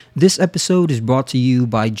This episode is brought to you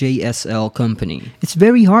by JSL Company. It's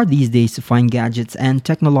very hard these days to find gadgets and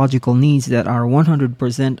technological needs that are 100%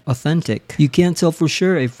 authentic. You can't tell for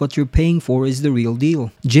sure if what you're paying for is the real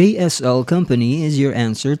deal. JSL Company is your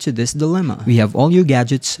answer to this dilemma. We have all your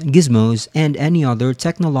gadgets, gizmos, and any other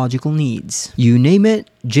technological needs. You name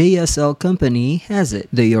it, JSL Company has it.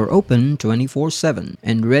 They are open 24/7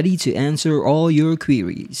 and ready to answer all your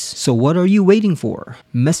queries. So what are you waiting for?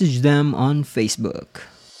 Message them on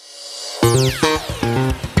Facebook.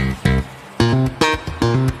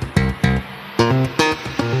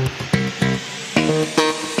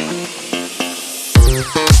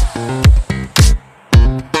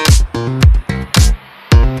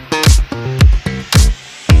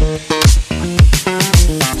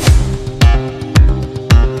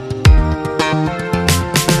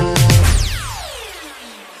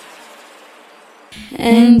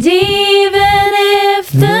 And even if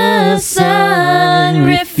the sun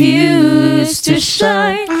refused to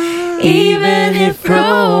shine, even if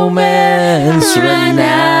romance ran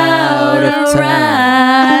out of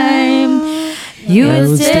time, you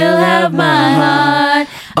will still have my heart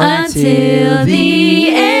until the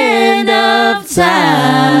end of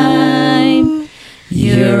time.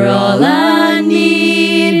 You're all I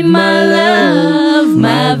need, my love,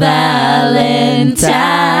 my Valentine.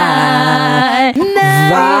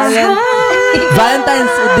 Valentine's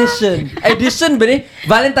edition ba ni?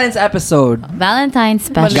 Valentine's episode. Valentine's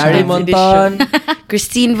special. Gary Monton,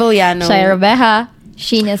 Christine Villano, Shai Robeja,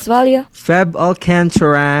 Sheena Svalio, Feb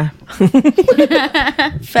Alcantara.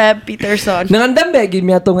 Feb Peterson. nangandam ba gid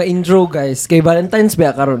mi ato nga intro guys kay Valentine's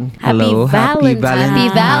ba karon. Hello, Happy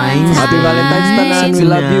Valentine's. Happy Valentine's tanan. We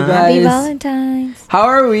love you Happy guys. Valentine's. How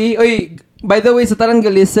are we? Oy, by the way, sa tanan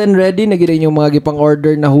ga-listen, ready na gid yung mga gipang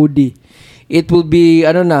order na hoodie. It will be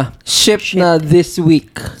shipped na this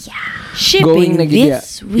week. Shipping Going na gid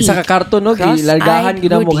this week. Isa ka karton no, gilargahan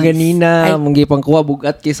gid mo hoodies. ganina, mong gipang kuha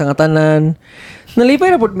bugat kay sa nga tanan.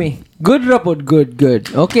 Nalipay na pod mi. Good ra pod, good.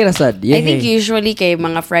 Okay na sad. I think usually kay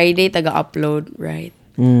mga Friday taga-upload, right?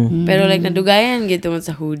 Pero like nadugayan gito mo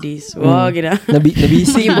sa hoodies. Wow, gina.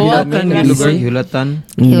 Nabisi Hulatan.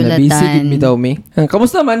 Nabisi gid mi daw mi.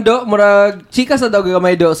 Kamusta man do? Murag chika sa daw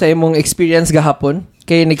gamay do sa imong experience gahapon.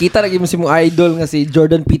 Kay nakita lagi mo si mong idol nga si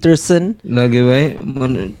Jordan Peterson. Lagi ba?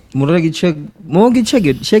 Mura lagi siya.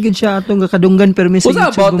 Siya gid siya atong kadunggan pero may sa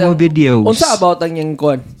YouTube mo videos. Unsa about ang yang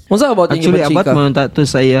kon? Unsa about ang Actually, yung abat mo to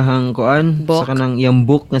sa iyahang kuan, Book. sa kanang iyang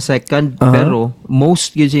book nga second, pero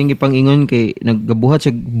most gyud siya gipangingon kay naggabuhat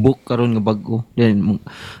siya book karon nga bag-o. Then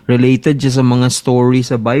related siya sa mga story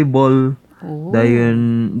sa Bible. Dayon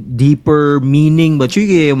deeper meaning but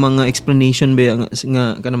yung mga explanation ba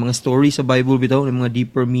nga kanang mga story sa Bible bitaw yung mga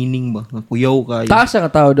deeper meaning ba nga kuyaw kayo. Taas nga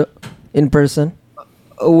tao do in person.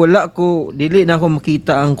 Wala ko dili na ako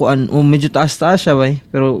makita ang kuan medyo taas siya ba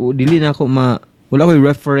pero dili na ako wala ko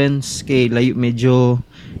reference kay layo medyo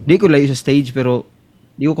di ko layo sa stage pero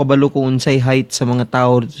di ko kabalo kung unsay height sa mga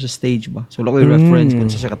tao dito sa stage ba so wala ko reference kung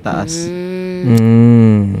sa kataas.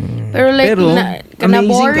 Pero like Pero, kana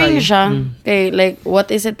amazing boring kayo. siya. Kay like what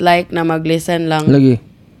is it like na mag-listen lang? Lagi.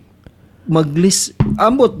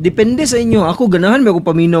 Ambot depende sa inyo ako ganahan ba ako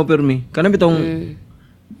paminaw pero mi kanang bitong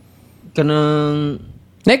kanang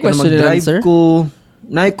Next question and mag-drive answer. ko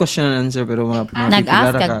na question and answer pero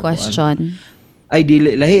Nag-ask ka question. ay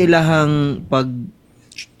dili lahi ilahang pag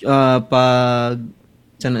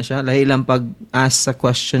sana siya lahi ilang pag ask sa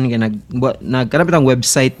question kay nagkanapit ang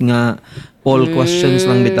website nga poll questions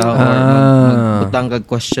lang bitaw or magbutang kag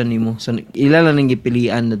question nimo so ila lang nang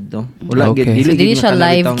gipilian nadto wala Okay. gid So, dili siya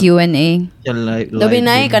live Q&A. siya live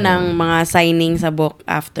Dobinay yun. ka ng mga signing sa book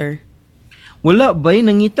after. wala bay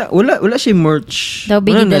nangita wala siya merch Daw, Wala,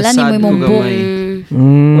 bigidala ni mo nasad imong ko book. gamay.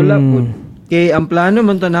 Wala po kay ang plano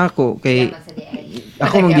man to nako kay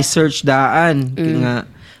ako mag-search daan kay nga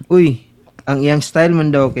uy ang iyang style man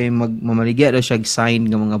daw kay mamaligya daw siya sign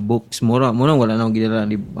ng mga books mura wala na akong ginala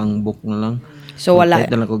ang book na lang So wala. Kahit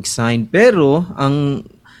na lang kong sign pero ang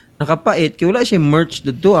nakapait kay wala siya merch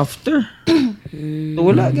dito after so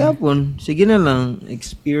wala gapon sige na lang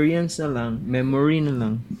experience na lang memory na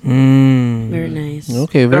lang Very nice.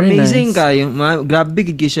 Okay, pero very amazing nice. kayo grabe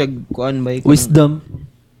gid siya kuan ba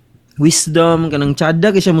Wisdom. kanang tsada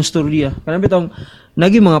kay siya mo storya kanang bitong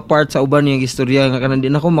nagi mga part sa uban niya istorya nga kanang di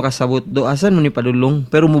na ako makasabot do asan mo ni padulong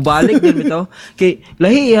pero mubalik din bitaw kay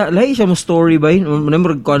lahi siya mo story ba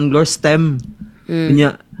number conglor stem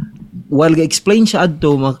niya while ga-explain siya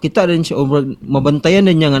adto makita din siya o mabantayan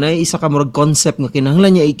din niya nga na isa ka murag concept nga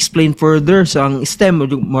kinahanglan niya i-explain further sa ang stem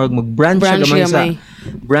mag-branch siya gamay sa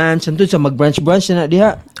branch antud sa mag-branch na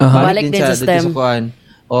diha Balik din sa stem. kuan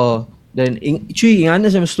Then chuy nga na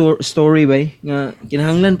sa story bay nga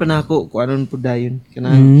kinahanglan pa nako kung anon pud dayon.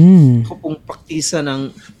 Kanang ako pong praktisa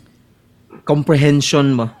ng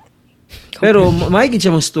comprehension ba. Pero maigid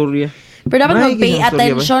siya mga storya. Pero dapat Maigid mag-pay siyang storya,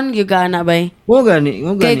 attention gyud kana bay. Mo gani.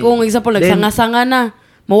 Kay kung example like sanga-sanga na,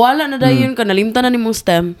 mawala na dayon ka nalimtan na nimong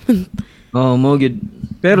stem. Oh, mo gid.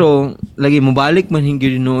 Pero lagi mo balik man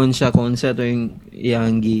hinggid noon sa concept o yung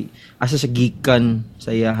iyang asa sa gikan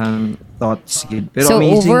sa iyang thoughts gid. Pero So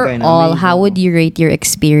amazing kay na. overall, how would you rate your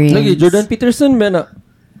experience? Lagi, Jordan Peterson, man.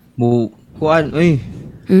 Mo kuan oy.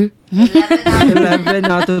 11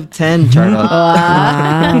 out of 10, Charlotte.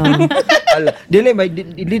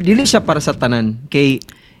 Dili siya para sa tanan. Kay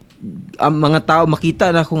ang mga tao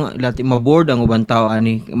makita na kung lati maboard ang ubang tao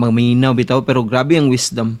ani maminaw bitaw pero grabe ang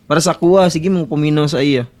wisdom. Para sa kuha sige mo paminaw sa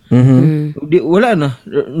iya. Wala na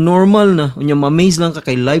normal na unya amaze lang ka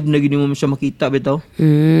kay live na gid mo siya makita bitaw.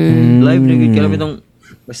 Live na gid ka bitong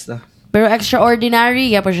basta. Pero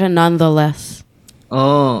extraordinary ya pa siya nonetheless.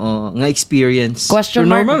 Oo, nga experience. Question so,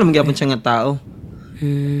 mark. normal naman gyapon siya nga tao.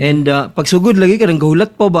 And pag sugod lagi ka nang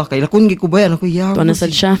gahulat pa ba kay lakon gi ko bayan ako yaw. Tuwa na sad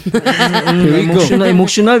siya.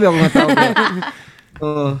 Emotional ba ako nga tao.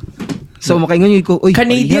 So makaingon ko, oy,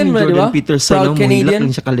 Canadian ayan, ba, Jordan di ba? Peterson, Proud no, Canadian? Canadian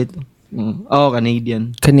lang siya kalit. Canadian.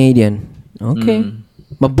 Canadian. Okay.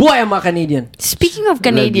 Mabuhay ang mga Canadian. Speaking of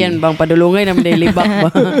Canadian, bang padulungay naman daily back ba?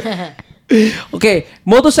 Okay,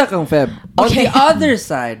 moto sa kang Feb. On the other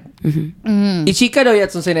side, ichika daw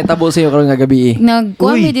yatsun sa netabo sa iyo karong nga gabi.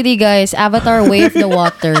 Nagkuha mi diri guys, Avatar Way of the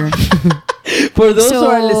Water. For those who So,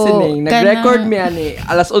 are listening, nag-record mi ani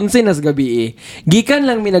alas 11 nas gabi. Gikan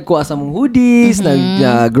lang mi nagkuha sa mong hoodies,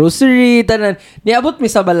 nag-grocery, tanan. Niabot mi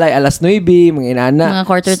sa balay alas 9, mga inana. Mga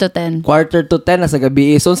quarter to 10. Quarter to 10 na sa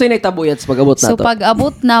gabi. So, unsay nagtabo yat sa pag-abot na So to? pag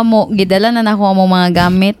abot na mo, gidala na nako mo mga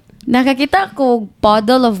gamit. Nakakita ko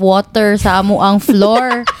puddle of water sa amo ang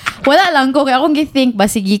floor. Wala lang ko kaya akong gi-think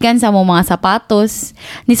basigikan sa mo mga sapatos.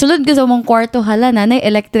 Nisulod ko sa mong kwarto hala na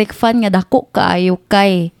electric fan nga dako kaayo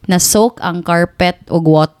kay na soak ang carpet og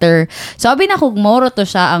water. So abi na kog moro to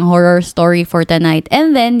siya ang horror story for tonight.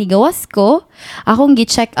 And then nigawas ko, akong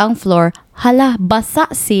gi-check ang floor. Hala, basa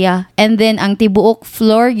siya. And then, ang tibuok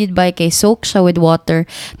floor, gid by kay soak siya with water.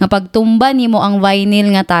 Nga pagtumba nimo ang vinyl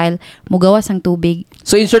nga tile, mugawas ang tubig.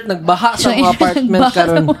 So, in short, nagbaha sa mga apartment Nagbaha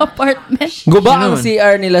karon. sa mga apartment. Guba ang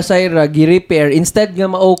CR nila Syra, gi-repair. Instead nga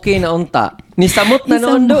ma-okay na unta. Nisamot na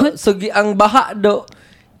noon do. So, ang baha do.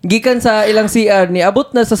 Gikan sa ilang CR, niabot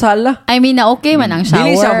na sa sala. I mean, na okay man ang shower.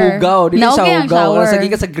 Dili sa hugaw. Dili Na sa okay ang hugaw. shower. Sa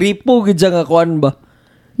gikan sa gripo, gidya nga kuan ba?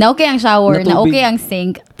 Na okay ang shower, Na na tubig. okay ang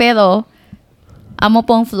sink. Pero, amo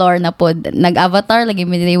pong floor na po, nag-avatar lagi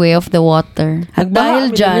mi diri Way of the Water. At dahil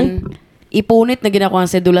dyan, ipunit na ginakuha ang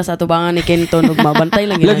sedula sa atubangan ni Kenton ug mabantay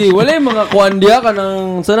lang Lagi, wala yung mga kuan diya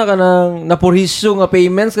kanang sana kanang napurhisyo nga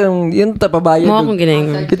payments kanang yun ta pabayad. Mo akong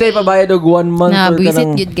ginaingon. Kita ipabayad og 1 month Na or visit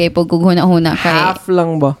kanang gid kay pag huna kay half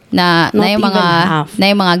lang ba? na Not yung even mga half. na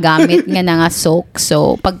yung mga gamit nga nga soak.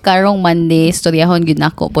 So pagkarong Monday storyahon gid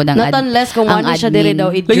nako po Not unless kung ang wala siya diri daw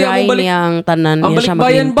Lagi, i-dry ang balik- niyang tanan Ang niya siya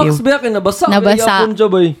balikbayan box mag-review. ba kay nabasa. Nabasa. Kaya siya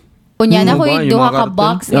bay. Unya na ko ba, yung duha mga ka karton?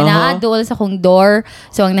 box nga naa duol sa kong door.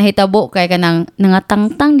 So ang nahitabo kay kanang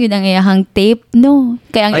nangatangtang yun ang iyahang tape no.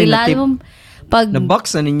 Kay ang Ay, ilalom pag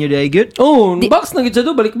Na-box na ninyo dahil good? Oh, box na gid siya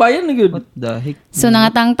do balikbayan na gid. What the heck? so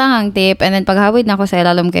nangatangtang ang tape and then paghawid na ako sa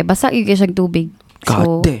ilalom kay basa gyud kay siyang tubig.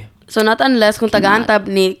 So God. So not unless kung taga-antab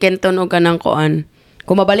ni Kenton o kanang koan,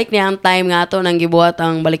 kung mabalik niya ang time nga to nang gibuhat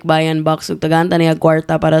ang balikbayan box ug taga-anta niya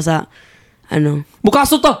kwarta para sa ano.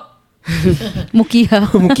 Bukaso to. mukiha.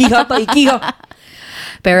 Mukiha ta ikiha.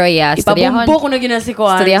 Pero yeah, storyahon Ipabumbo ko na ginasi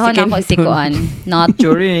koan. storyahon ako si Kuan. Not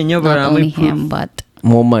Churi ninyo para not may only him but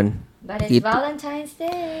Moman. But it's Valentine's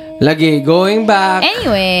Day. Lagi going back.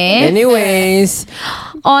 Anyways,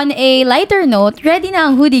 On a lighter note, ready na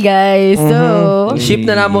ang hoodie, guys. So, ship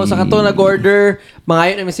na namo sa kato nag-order.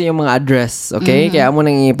 Mangayon namin sa inyong mga address. Okay? Kaya amo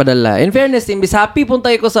nang ipadala. In fairness, imbis happy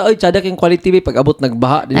puntay ko sa, oy, tsadak yung quality ba pag abot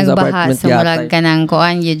nagbaha din sa nagbaha. apartment So, mulag ka ng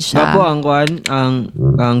kuan yun siya. Bapo ang kuan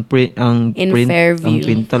ang print In ang Fairview.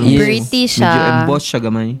 printal. Yes. Pretty siya. Medyo emboss siya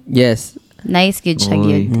gamay. Yes. Nice good siya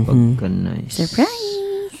Oy, yun. pagka nice. Surprise!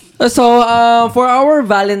 So, for our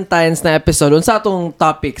Valentine's na episode, unsa atong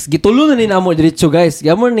topics, gitulo na ni namo diretso guys.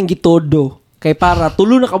 Gamon ning gitodo. Kay para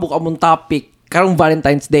tulo na kabuk among topic karong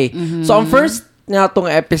Valentine's Day. So, ang first na atong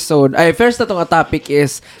episode, first na atong topic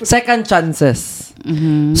is second chances.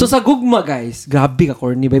 So, sa gugma guys, grabe ka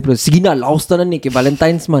corny ba? Pero sige na, laos na ni kay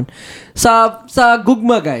Valentine's man. Sa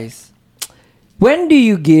gugma guys, when do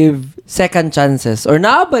you give second chances? Or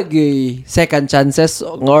naabagay second chances?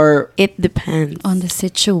 Or It depends. On the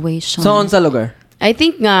situation. saan sa lugar? I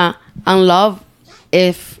think nga, ang love,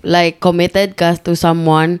 if like committed ka to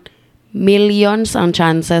someone, millions ang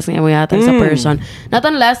chances nga mo yata sa person. Not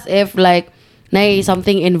unless if like na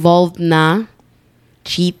something involved na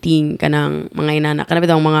cheating kanang mga inana. Kana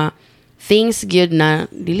bitong mga things gyud na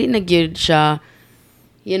dili na gyud siya,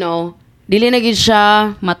 you know, dili na gyud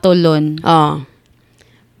siya Matulon.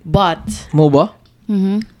 but Mo ba?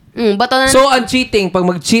 but on So, ang cheating, pag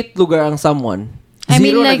mag-cheat lugar ang someone, I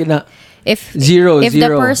mean, zero na like, gina. If Zero. the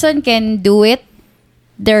person can do it,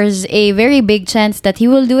 there's a very big chance that he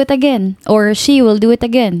will do it again or she will do it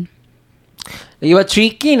again. Iwa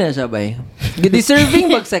tricky na siya, bay. Deserving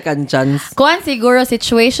mag second chance. Kuan siguro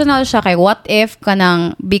situational siya kay what if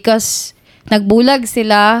kanang because nagbulag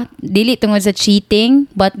sila dili tungod sa cheating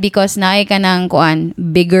but because naay kanang kuan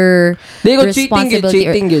bigger Di ko cheating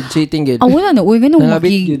good. wala na uy ganun Nangabit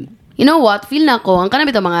good. you know what, feel na ko, ang kanang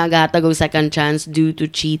bitaw mga gatag og second chance due to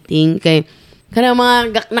cheating kay kanang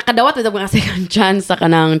mga nakadawat bitaw mga second chance sa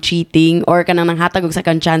kanang cheating or kanang nanghatag og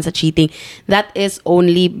second chance sa cheating. That is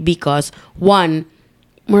only because one,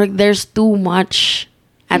 there's too much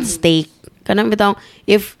at stake. Kanang bitaw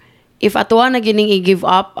if atuwa na gining i-give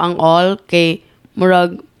up ang all kay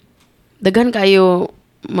murag daghan kayo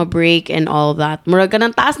ma-break and all that. Murag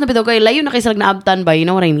kanang taas na bitaw kay layo na kay sila naabtan ba, you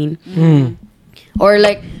know what I mean? Or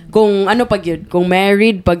like, kung ano pag yun, kung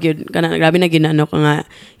married pag yun, grabe na ginano ka nga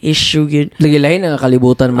issue yun. Lagi lain ang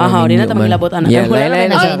kalibutan mo. Di na tamang ilabutan. Yeah,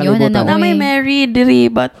 lain ang kalibutan. Na may married, diri,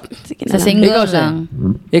 but sige na sa lang. single Ikaw siya. lang.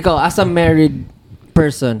 Ikaw, as a married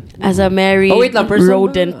person. As a married Wait lang, person?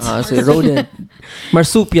 rodent. Si rodent.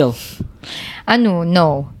 Marsupial.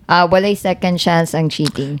 No. Walay second chance ang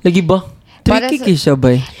cheating. Lagi ba? Para Tricky siya,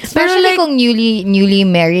 bay. Especially like- kung newly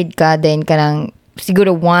married ka, then kanang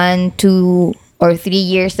siguro 1, 2, or 3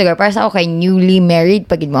 years ago. Para sa ako kay newly married,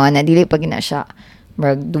 pag mo na, dili pag na siya.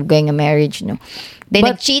 Marag dugay nga marriage, no? Then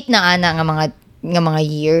nag-cheat na ana nga mga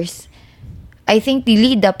years. I think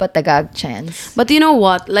dili dapat tagag chance. But you know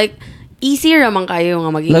what? Like, easier naman kayo nga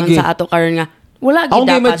mag-ingon Lagi. sa ato karon nga wala Ako gid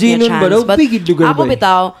dapat ma-imagine nga nun ba chance. daw? But Bigid lugar ako ba eh?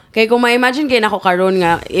 bitaw, kay kung ma-imagine kayo nako karon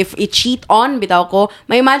nga if i-cheat on bitaw ko,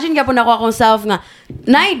 ma-imagine ka po nako akong self nga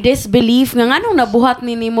nay disbelief nga nganong nabuhat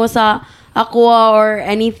ni nimo sa ako or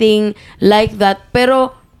anything like that.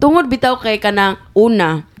 Pero tungod bitaw kay kanang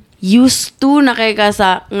una, used to na kay ka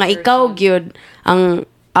sa nga ikaw gyud ang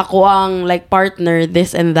ako ang like partner,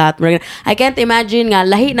 this and that. I can't imagine nga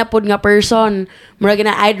lahi na pud nga person. Murag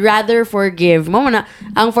na I'd rather forgive. Mo na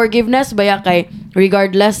ang forgiveness baya kay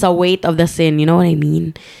regardless sa weight of the sin, you know what I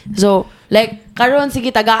mean? So, like karon sige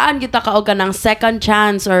tagaan kita ka og kanang second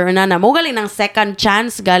chance or nana mo gali ng second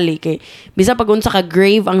chance gali kay bisa pag unsa ka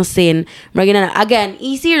grave ang sin. Murag na again,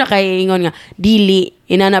 easier na kay ingon nga dili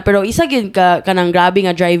inana pero isa gyud ka kanang grabe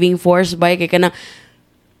nga driving force baya kay kanang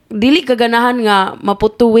dili kaganahan nga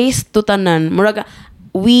maputo waste to tanan. Murag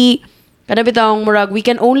kada bitawng murag we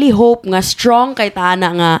can only hope nga strong kay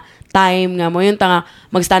tana nga time nga mo yun nga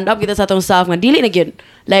mag-stand up kita sa atong self nga dili na gyud.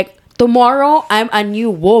 Like tomorrow I'm a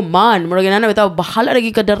new woman. Murag na bitaw bahala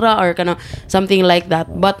lagi ka dara or kana something like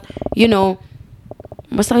that. But you know,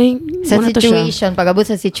 basta Sa situation, pag-abot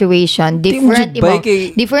sa situation, different Di mo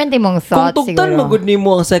different imong Kung thoughts tugtan siguro. magud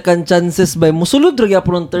nimo ang second chances, bay, musulod ra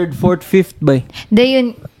gyapon ang third, fourth, fifth, bay.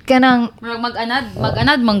 Dayon kanang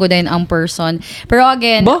Mag-anad manggudayin ang person. Pero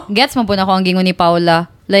again, Ba? gets man po na ako ang gingon ni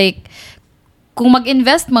Paula. Like, kung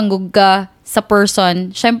mag-invest manggug ka sa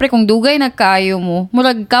person, syempre kung dugay nagkaayo mo,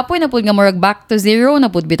 murag kapoy na pud nga murag back to zero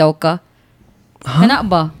na pud bitaw ka. Kana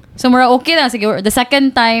ba? So murag okay lang sige the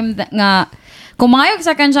second time nga kung mangayog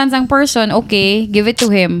second chance ang person, okay, give it to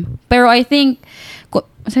him. Pero I think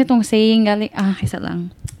sa itong saying gali kaysa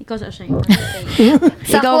lang. Ikaw sa siya.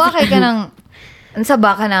 sa kuha kay kanang unsa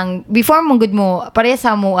ba kanang before mong good mo pare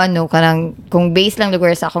sa mo kanang kung base lang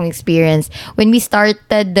lugar sa akong experience when we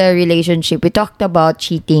started the relationship we talked about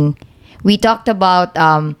cheating, we talked about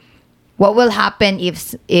what will happen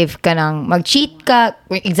if kanang mag-cheat ka,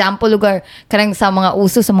 example lugar kanang sa mga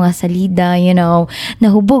uso sa mga salida, you know,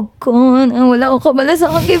 nahubog ko, wala ko kabala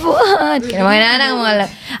sa akong gibuhat kanang mga nanang mga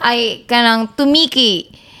ay kanang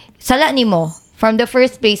tumiki sala nimo from the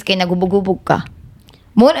first place kay nagubog-ubog ka.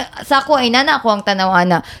 Muna, sa ako ay nana ako ang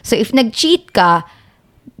tanawana. So if nag-cheat ka,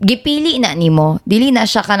 gipili na nimo. Dili na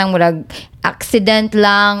siya kanang murag accident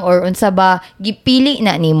lang or unsa ba, gipili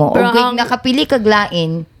na nimo. O kung nakapili kag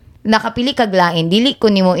lain, dili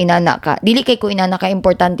ko nimo inana ka. Dili kay ko inana ka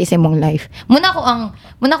importante sa imong life. Muna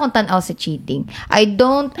akong tan-aw sa cheating. I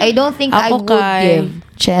don't think I Ako would kay- give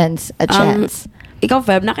a chance. Ikaw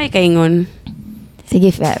Feb na kay kaingon.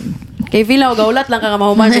 Sige, Feb. Kay feel ako gaulat lang ka nga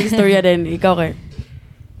mahuman sa istorya din. Ikaw kay.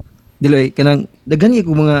 Diloy, kanang daghan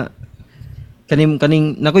ko mga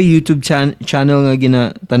kaning nako YouTube channel nga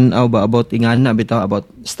ginatanaw ba about ingana bitaw about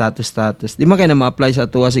status. Di man kay na ma-apply sa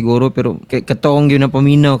tuwa siguro pero katong gyud na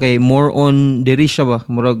paminaw kay more on diri siya ba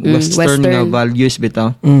murag western nga values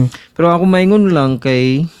bitaw. Pero ako maingon lang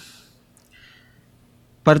kay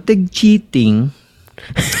partig cheating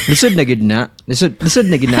lisod na gid na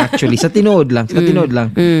actually sa tinuod lang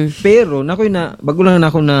pero nakoy na bago lang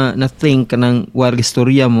nako na think kanang war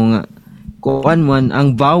istorya mo nga kuan man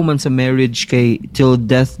ang vow man sa marriage kay till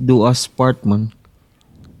death do us part man.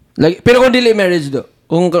 Like, pero kung dili marriage do.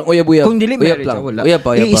 Kung uyab-uyab. Kung dili marriage wala. Uyab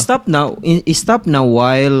pa. I-stop now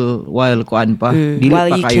while kuan pa. Dili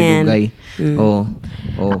while pa kayo dugay. Oh.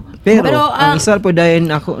 Pero ang isa po dayon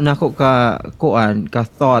nako ka kuan ka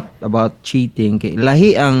thought about cheating kay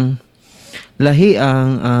lahi ang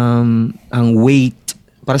weight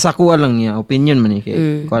para sa kuha lang niya opinion man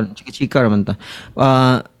kay kuan chika man ta.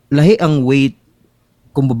 Lahi ang weight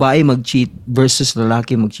kung babae mag-cheat versus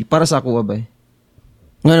lalaki mag-cheat. Para sa ako ba?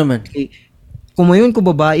 Nga naman. Kung mayon kung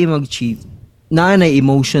babae mag-cheat, na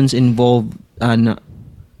emotions involved, Pag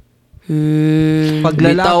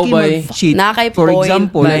lalaki mag-cheat, for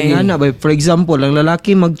example, ang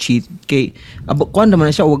lalaki mag-cheat, kay, kuhan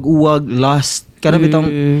naman na siya, uwag-uwag, lust, kana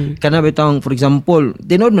bitang, for example,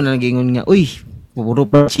 tinood man na nag-ingon nga, uy, puro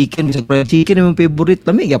chicken, bisag fried chicken yung favorite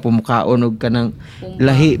lami kaya pumukaon og kanang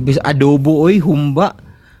lahi bis adobo oy humba.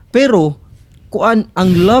 Pero kuan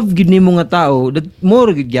ang love gid nimo nga tao,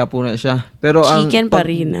 more gid gyapon na siya. Pero ang chicken pa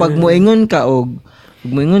rin, pag moingon ka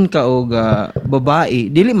og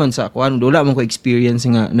babae, dili man sa kuan wala man ko experience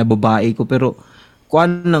nga na babae ko pero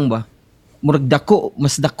kuan lang ba? Murag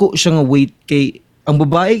mas dako siya nga weight kay ang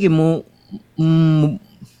babae kay mo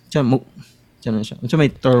siya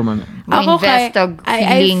may term ano. Ako kay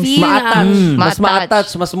I feel mas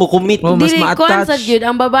ma-attach, mas mo commit. Mas ma-attach. Sa gyud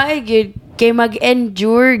ang babae gyud kay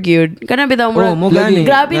mag-endure gyud. Kana bitaw mo.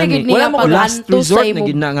 Grabe na gyud niya pag anto sa imo.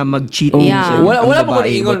 Wala nga mag-cheat. Wala mo ko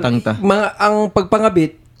ingon. Ang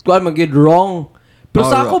pagpangabit, kuan mag-gyud wrong. Pero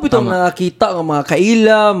sa ako bitong nakakita ng mga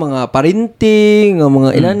kaila, mga parenting, mga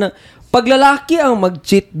inana. Pag lalaki ang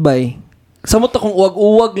mag-cheat bay, samot akong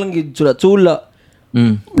uwag-uwag lang gyud tsula-tsula.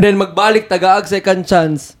 Then magbalik tagaag second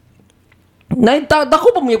chance.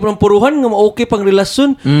 Dako pa mo yung puruhan nga okay pang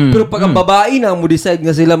relasyon. Pero pag ang babae na mo decide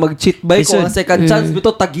nga sila mag-cheat by kung ang second chance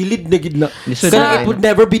bito tagilid na gid na. Kaya it would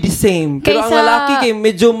never be the same. Pero ang lalaki kay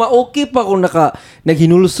medyo ma-okay pa kung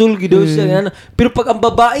naghinulsul gid siya. Pero pag ang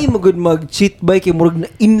babae magud mag-cheat by kay murag na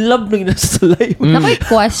in love na gid sa life. Nakoy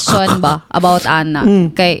question ba about Ana?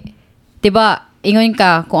 Kay 'di ba ingon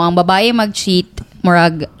ka kung ang babae mag-cheat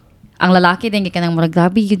murag ang lalaki din ka nang murag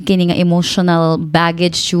grabe yun kini nga emotional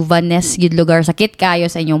baggage, chauviness yun lugar sakit kayo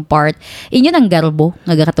sa inyong part. Inyo nang garbo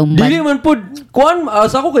nga gakatumban. Dili man pod kuan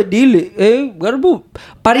sa ako kay dili garbo.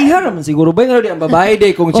 Pariha naman siguro ba nga di ang babae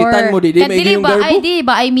day kung chitan mo di may yung garbo.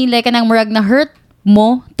 I mean like kanang murag na hurt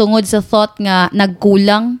mo tungod sa thought nga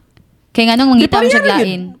nagkulang. Kaya nga nung mangita mo siya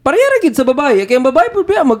glain. Parehara gid sa babae. Kaya ang babae po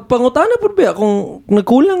ba, magpangutana po ba kung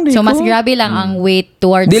nagkulang din so, mas grabe lang ang weight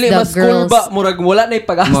towards dili, the mas girls. Dili, mas cool ba? Murag wala na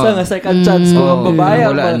pag-asa nga second chance ko ang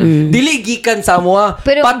babae. Dili, gikan sa mua.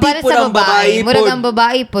 Pero pati para po sa ng babae, murag pod. ang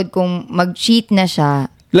babae pod kung mag-cheat na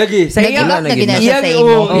siya, lagi. Sa iya, siya sa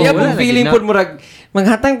imo. Iya po feeling po murag,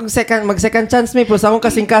 maghatang kung mag-second chance may, pero sa akong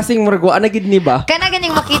kasing-kasing murag, wala na gid ni ba? Kana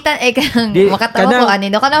ganing makita, kanang makatawa ko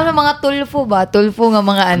anino. Kana ng mga tulfo ba? Tulfo nga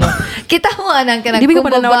mga ano. Kita mo anang kanang kung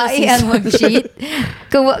babae ang mag-cheat.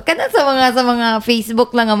 Kana sa mga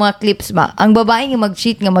Facebook lang ang mga clips ba? Ang babae nga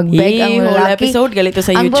mag-cheat nga mag-beg ang lalaki. Episode galito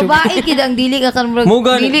sa YouTube. Ang babae kidang dili ka kan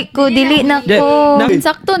dili na ko.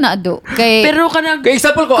 Sakto na do. Kay pero kanang kay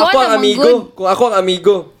example ko ako ang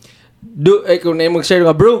amigo. Kung na mag-share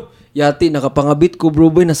nga bro. Yati nakapangabit ko bro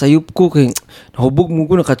bay nasayop ko kay nahubog mo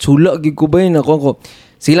ko nakatsula gid ko bay na ko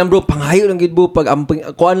silang bro panghayo lang gid bro pag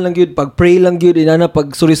kuan lang gid pag pray lang gid inana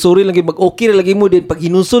pag sorry lang gid mag okay ra lagi mo din pag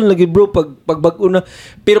hinusol lang gid bro pag bag-o na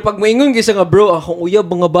pero pag moingon gisa nga bro akong uyab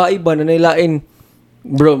mga babae ba na nailain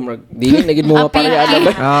bro dili na gid mo mapareha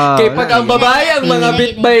ba kay pag ang babae ang mga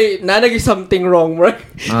bitbay nanagi something wrong right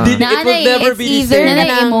it will never be the same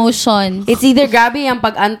na emotions. It's either grabe yung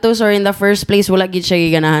pag-antos or in the first place wala gid siya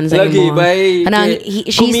giganahan sa lagi imo. Bay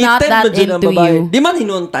She's not that into you. Di man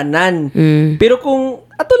hinuntanan. Pero kung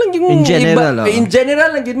ato lang yung in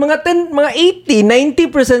general lang yun mga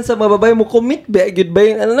 80-90% sa mga babae mo commit ba gid ba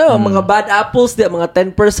yung mga bad apples di mga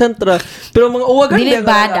 10% ra pero mga uwagan dili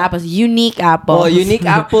bad apples unique apples unique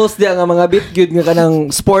apples di nga mga bit good nga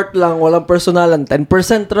kanang sport lang walang personalan 10%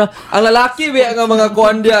 ra ang lalaki ba nga mga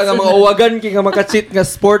kuan dia nga mga uwagan kay nga maka-cheat nga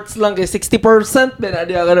sports lang kay 60% ba na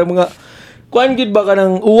dia nga mga kuan gid ba ka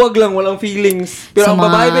ng uwag lang walang feelings. Pero So, ang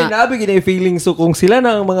babae mga- ba nabi gid ay feelings. So kung sila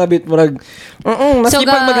na ang mga bit murag maski So,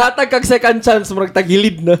 pag maghatag kag second chance murag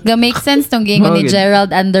tagilid na. Ga make sense tong gingon ni Okay.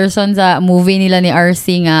 Gerald Anderson sa movie nila ni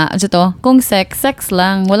RC nga. Ano to? Kung sex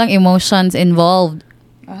lang, walang emotions involved.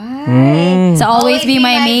 So always be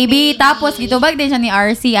my maybe. Tapos gitubag din siya ni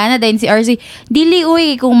RC. Ana din si RC. Dili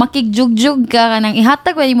uy kung makigjug-jug ka kanang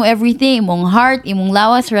ihatag pa mo everything, imong heart, imong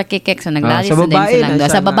lawas rakikek so naglalis sa na din babae sila. na siya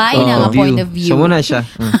Sa babae na nga point of view. So muna siya.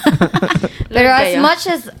 Pero Kaya.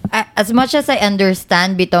 as much as I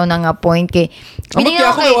understand bitaw na nga point kay Amot kaya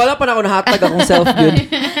ako wala pa na ako nahatag akong self good.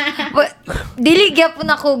 dili gyapon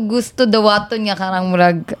ako gusto dawaton nga karang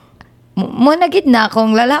murag mo na gid na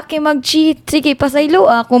kung lalaki mag-cheat sige pasaylo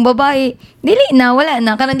kung babae dili na wala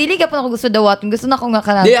na kanang dili gyapon ako gusto dawaton gusto na ko nga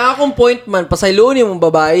kanang Di akong point man pasayloon yung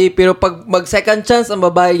babae pero pag mag second chance ang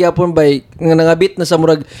babae gyapon bay nga nangabit na sa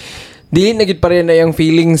murag dili na gid pa rin na yung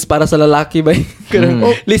feelings para sa lalaki bay.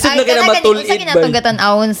 Lisod na kaya matulid Isa kinatong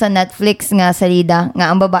gatan-awon sa Netflix nga salida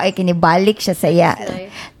nga ang babae kinibalik siya sa iya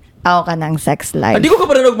aw ka ng sex life. Hindi ko ka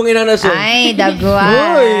pa rin manginana so. Ay, Hoy,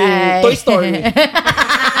 dagway. Toy Story.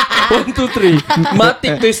 1, 2, 3.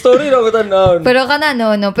 Matic Toy Story na ko tanaw. Pero kana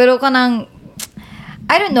no, pero kanang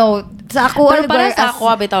I don't know, sa ako Pero para sa ako,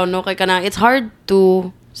 bitaw, no, kay kanang, it's hard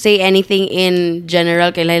to say anything in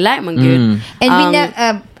general kay laylay, man gyud.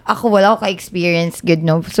 and ako wala ko ka-experience good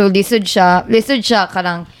no. So lisod siya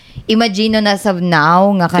kanang imagine na sa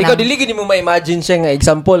now nga kanang Ikaw dili gid mo ma-imagine siya nga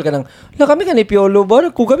example kanang na kami kani piolo ba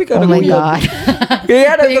kugabi ka Oh my naguyab. God. Kaya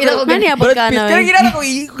na Kaya ako Gani, abot ka na, Kaya ginana ko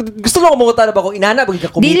gusto mo ko mangutan ba ko inana ba ka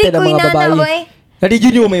Dili kumita ko ng mga inana, babae. boy. Dili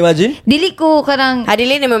gid mo ma-imagine? Dili ko kanang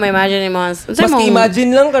Dili ni mo ma-imagine mo. Unsa mo? Maski imagine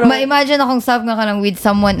lang kanang ma-imagine akong self nga kanang with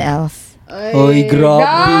someone else. Oy, grabe.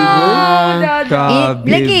 Grabe,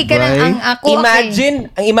 Lagi kanang bay. ang ako Ang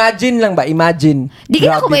imagine lang ba? Imagine. Di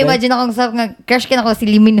ka ako Grabe, ma-imagine akong self nga crush ka na ko si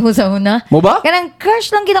Lee Min Ho sa una. Mo ba? Kanang crush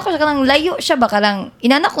lang gid ako siya kanang layo siya ba kanang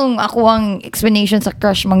inana kong ako ang explanation sa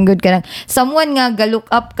crush manggod kanang someone nga ga-look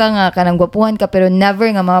up ka nga kanang gwapuhan ka pero never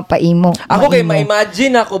nga mapaimo. Ako kay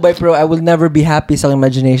ma-imagine ako by pro I will never be happy sa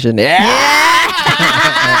imagination. Yeah!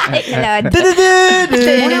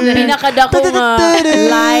 Unang pinakadako nga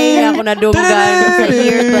lie ako nadunggan sa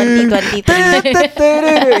year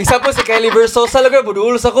 2023. Isa po si Kylie Versosa lang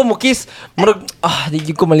budulos ako mukis murag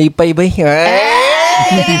di ko malipay bay.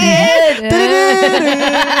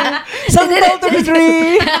 Santal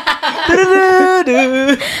 33.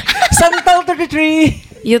 Santal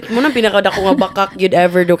 33. Youth mo nang pinakadako nga bakak you'd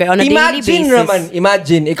ever do kay on a daily Imagine basis. naman,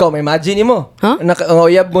 imagine ikaw may imagine mo. Huh?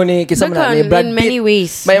 Uyab mo ni kisa mo na ni Daghan, Brad in Pitt. many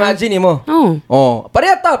ways. May imagine mo. Oh. Oh,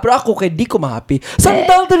 pareha ta pero ako kay di ko ma-happy.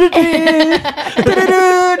 Santal 33.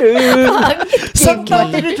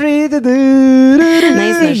 Santal 33.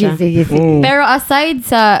 Nice na siya. Pero aside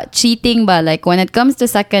sa cheating ba, like when it comes to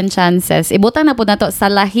second chances, ibutan na po na to sa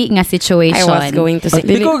lahi nga situation. I was going to say.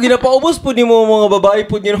 Hindi ko ginapaubos po ni mo mga babae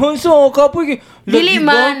po niyan. So, kapoy Dili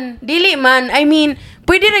man. I mean,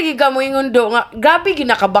 pwede na giga mo yung undo nga. Grabe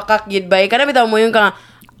ginakabakak yun ba? Kana bitaw mo yung ka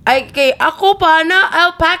ay kay ako pa na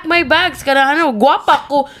I'll pack my bags kana gwapa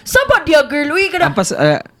ko. Sabad ya girl uy kana.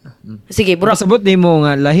 Sige, bro. Pasabot ni mo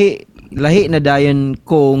nga lahi na dayon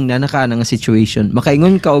kung nanaka nga situation.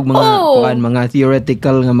 Makaingon ka og mga kuan mga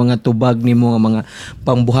theoretical nga mga tubag nimo nga mga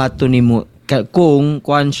pangbuhaton nimo kung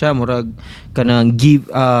kuan siya murag kanang give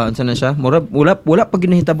unsa na siya murag wala pa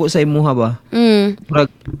ginahitabo sa imuha ba. Murag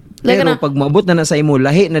pero pag maabot na sa imo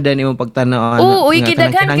lahi na dan imong pagtanaw Oo, uy,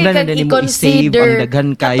 kidaghan kay i-consider. ang daghan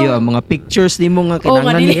kayo ang mga pictures nimo nga Oh,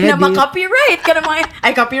 nga kinahanglan dili na i-edit. ma-copyright kana mga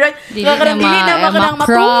ay copyright. Dili Nga kanang na dili na makanang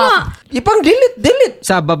ma-crop. matunga. Ipang delete.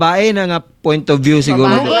 Sa babae na nga point of view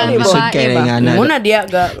siguro Babae, lisod babae kay ba? nga na. Muna diya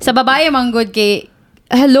ga. Sa babae, manggod kay,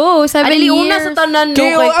 hello, 7 Adili years. una sa tanan no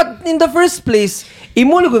Kaya kay at in the first place,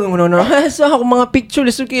 imo lugo no sa ako mga picture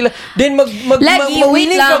lisod kila. Then Lagi, wait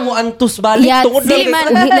mawiling ka lang. mo antus balik Yeah, tungod dili lang.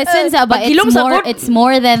 man. listen sa ba, Pagilom sa court. it's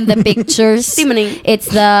more than the pictures. Di maning. It's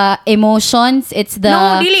the emotions, it's the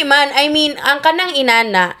No, dili man. I mean, ang kanang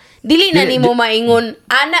inana, dili na nimo maingon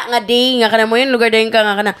ana nga day nga kana mo yung lugar dayon ka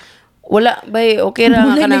nga kana wala bay okay ra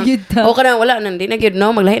nga Wala kanang na gyud ta. o kanang wala nang di na gyud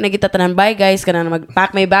no maglahi na kita tanan bye guys kanang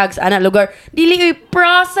mag-pack my bags ana lugar dili uy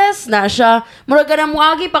process na siya murag kana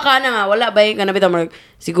muagi pa kana nga wala bay kana bitaw murag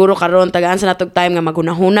siguro karon tagaan sa natog time nga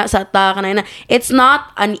magunahuna sa ta kana ina it's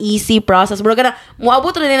not an easy process murag kana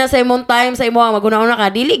moabot ra na sa imong time sa imo magunahuna ka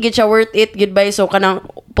dili gyud siya worth it gyud bay so kanang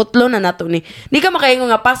putlo na nato ni di ka makaingon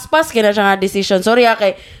nga paspas kina siya nga decision sorry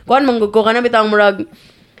kay kuan manggug ko kana bitaw murag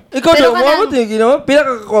Ikaw Pero daw, kanang- mo ginawa. Pila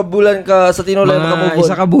ka bulan ka sa tinulay Mga makamove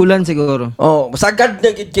isa ka bulan siguro. Oh, sagad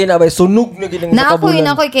na gid kay na bay sunog na gid ang Na sa ako kabulan. yun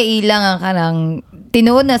ako kay ilang ang kanang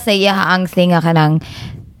tinuod na sa iya ang thing nga kanang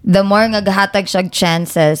the more nga gahatag siya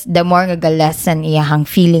chances, the more nga ga-lessen iyahang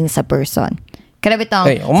feeling sa person. Kada bitong,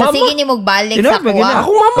 Hey, sa mama. sige ni mo balik Tinawag sa ba kuha. gina? Ako,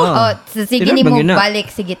 mama. Oh, sa sige Tinawag ni ba mo gina? balik,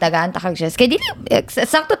 sige tagaan takag siya. Kaya dili,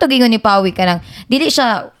 sakto to gingon ni Pawi ka nang, dili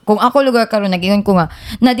siya, kung ako lugar karon nagingon ko nga,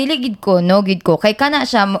 nadiligid ko, no gid ko. Kay kana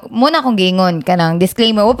siya, muna akong gingon, kanang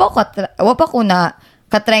disclaimer, wapa ko na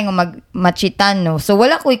katry nga machitan, no. So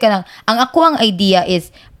wala ko kanang, ang ako ang idea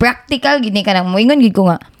is practical gid ni kanang moingon gid ko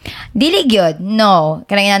nga. Dili gyud. No,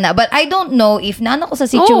 kanang ina. But I don't know if naano ko sa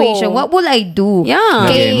situation, Oh. what will I do? Yeah.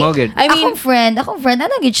 Okay, Kay, mo gid. I mean- akong friend,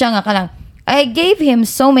 ano gid siya nga kanang I gave him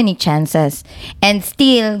so many chances and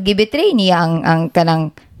still gibetray niya ang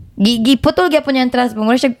kanang giputol gyapon niya ang trust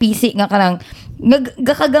mo siya PC nga kanang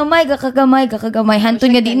gakagamay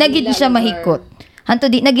hantud nga di na gid siya mahikot. Hanto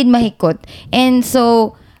di nagid mahikot. And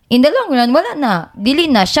so, in the long run, wala na. Dili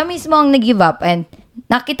na. Siya mismo ang nag-give up. And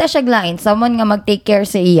nakita siya glain. Someone nga mag-take care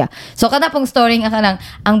sa iya. So, kada pong story nga kanang,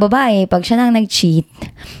 ang babae, pag siya nang nag-cheat,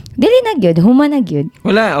 dili na gyud, human na gyud.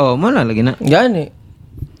 Wala, wala lagi na. Gani.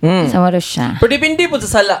 Sa maro siya. Pero depende po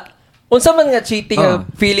sa sala. Unsa man nga cheating nga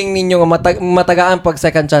feeling ninyo nga matagaan pag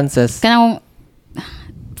second chances? Kanang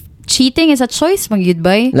cheating is a choice magyud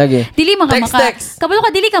bay. Lagi. Dili man ka Text. Kabalo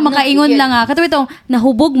ka dili ka makaingon lang nga. Katuwi itong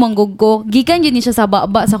nahubog manggug ko. Gikan yun ni siya sa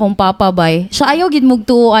baba sa kong papa bay. Siya ayaw gid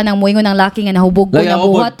mugtuoan ang moingon ng laki nga nahubog ko Lagi, na ako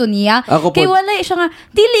buhat to niya. Ako Kay pod. wala siya nga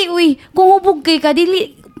dili uy kung hubog kay ka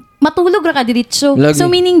dili matulog ra ka diretso. Lagi. So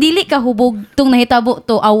meaning dili ka hubog tong nahitabo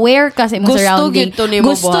to, aware ka sa imong Gusto surrounding. gid to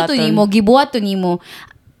nimo Gusto to buhaton. nimo gibuhat to nimo.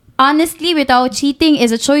 Honestly, without cheating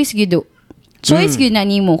is a choice gyud. Choice gyud na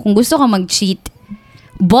nimo kung gusto ka mag-cheat.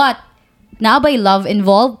 But naabay love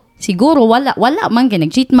involved, siguro wala man kay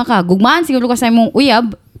nag-cheat maka. Gugmaan siguro ka sa imong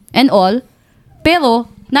uyab and all. Pero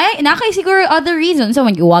na kay siguro other reasons. So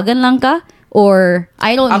mag-iwagan lang ka or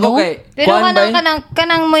I don't know. Ako kay Pero kuan ba?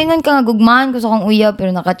 kanang moingon ka nga gugmaan ko sa akong uyab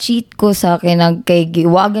pero naka-cheat ko sa kay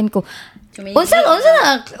giwagan ko. Unsa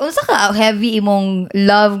ka heavy imong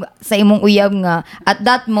love sa imong uyab nga at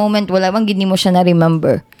that moment wala man gid nimo siya na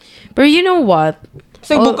remember. Pero you know what?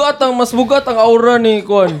 Sa mas bugat ang aura ni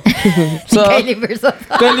kuan. Sa Kylie Versosa.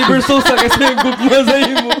 Kylie Versosa kasi yung gugma sa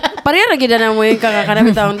imo. Parehara gid na mo yung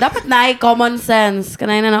kakakanapit taon. Dapat na ay common sense.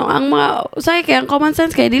 Kanay na ang mga usay kay ang common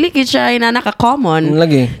sense kay dili gid siya ina naka-common.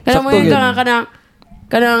 Lagi. Kanang mo Sakto yung gid.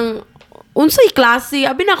 kanang unsay klase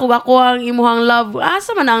abi na ko ang imuhang love.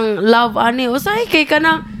 Asa man ang love ani? Usay kay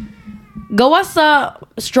kanang gawas sa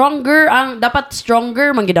stronger ang dapat stronger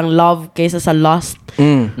man gid ang love kaysa sa lust.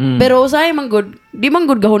 Pero usay man good, di man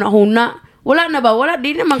good gahuna-huna. Wala na ba? Wala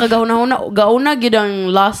di naman kagahuna-huna. Gauna gid ang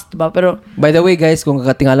lust ba? Pero By the way guys, kung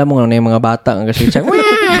kakatingala mo nga na yung mga bata ang kasi siya.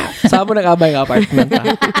 Sabo nag-abay nga apartment ha.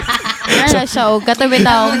 Ano siya, o katabi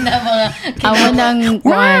tao. Amo ng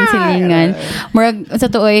kuhan, silingan. Murag, sa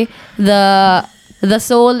tuoy, the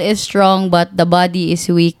soul is strong but the body is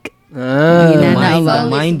weak. Mind, ba?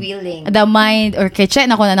 mind. The mind, or kay Che,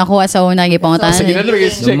 naku na nakuha sa una, gipangutan. Sige na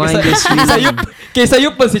The mind is Kay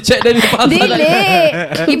sayup pa si Che na ni Papa. Dili!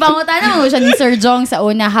 Ipangutan mo siya ni Sir Jong sa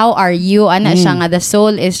una, how are you? Ana siya nga, the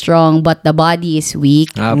soul is strong but the body is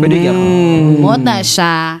weak. Pwede ka. Mot na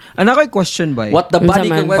siya. Ano ko'y question ba? What the body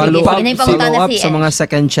Unsa man? kung Follow Sige, up, sige, na ipangutana follow up si sa Ed. mga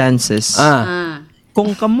second chances.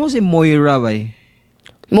 Kung kamo si Moira ba?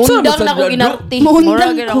 mundang Saan na ko sa- ginarti. Mundang Mura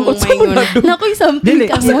gid ko. akong maingon. Nakoy something Dili,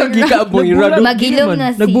 ka Asa ka gikaboy ra? Magilom na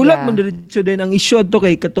siya. Nagbulat man diretso din ang issue to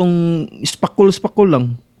kay katong spakul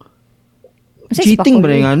lang. Sa Cheating spakul? ba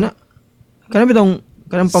rin nga na? Kanang bitong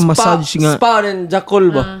kanang pamassage nga. Spa and Jackal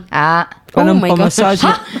ba? Kanang Oh my God. pamassage.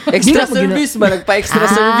 Extra Di na mo gina- service ba? Nagpa-extra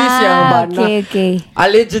service yung bana. Okay.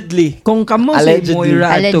 Allegedly. Kung kamo si Allegedly. Moira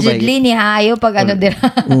ato ba? Allegedly ni Hayo pag ano dira.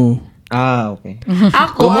 Okay.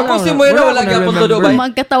 Kung ako si Moira, wala gyapon to do ba?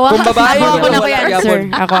 Magkatawa Kung babae, Ako na wala kaya gyapon.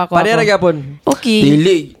 answer. Ako. Parera gyapon. Okay.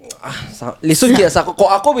 Dili. Lisod kaya sa ako.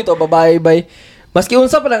 Kung ako bito, babae bay. Maski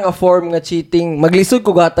unsa pa lang nga form nga cheating, maglisod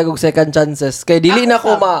ko gatag og second chances. Kay dili na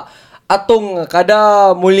ko atong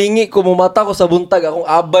kada mulingi ko mumata ko sa buntag akong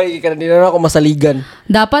abay kay dili na ako masaligan.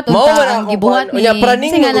 Dapat Mao man unta ang ako, gibuhat kuan. ni... Unya,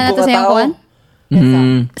 praning Kasi nga mo na kung nato sa iyang tao. kuan?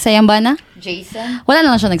 Sayang ba na? Jason. Wala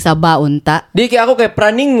na lang siya nagsaba unta. Di kay ako kay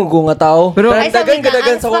praning mo ko nga tao. Pero- Ay, sabi ka,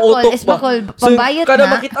 dagan ang sa akong spakol, utok ba. spakol, pambayot kada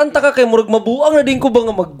na. makit-an ta ka kay murag mabuang na din ko ba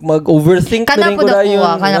nga mag-overthink na Kana din po ko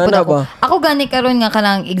dayon. kana po Ana ako. ba? Ako gani karon nga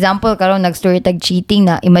kanang example karon nag-story tag cheating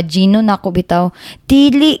na imagino na ako bitaw.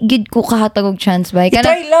 Dili gid ko kahatag og chance ba.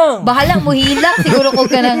 I-try lang. Bahala mo hilak siguro ko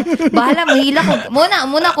kanang bahala mo hilak ko.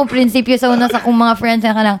 Muna ko prinsipyo sa una sa akong mga friends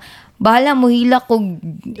nga kanang bahala mo hilak ko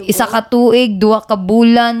isa ka tuig, duha ka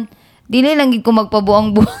bulan. Dili lang gid ko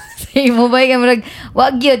magpabuang-buang sa imo ba kay murag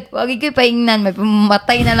wag gyud ko paingnan may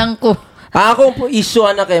matay na lang ko. Ako po issue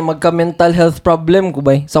ana kay magka-mental health problem ko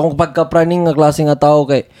bay. Sa akong pagka-praning nga klase nga tao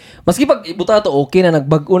kay maski pag ibuta to okay na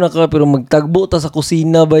nagbag-o na ka pero magtagbo ta sa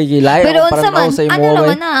kusina bay kay lahi Pero ako unsa parang man, tao sa imo ano bay.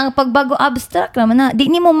 naman na, ang pagbago abstract naman na. Di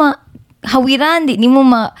ni mo mahawiran, di ni mo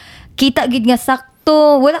makita gid nga sakto.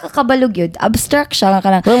 Wala ka kabalog yun. Abstract siya. Nga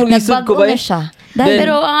kanang, Parang lisod ko nagbago ba na eh? siya.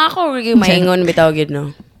 Pero ang ako maingon bitaw gid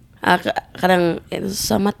no. Karang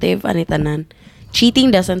summative ani tanan. Cheating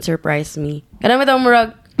doesn't surprise me. Kanang bitaw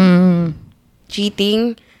murag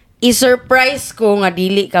cheating i-surprise ko nga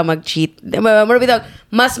dili ka mag-cheat. Murag bitaw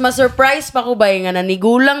mas ma-surprise pa ko ba nga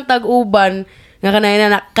nanigulang tag-uban nga kanay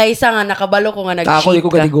na kaysa nga nakabalo ko nga nag-cheat Ako di ko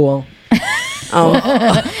ka. katiguang. Oh.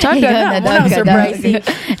 Tsaka na, mo lang surprising.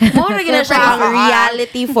 Mo rin na siya ang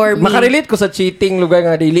reality for me. Makarelate ko sa cheating lugar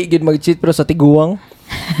nga dili gid mag-cheat pero sa tiguang.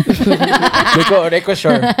 Di ko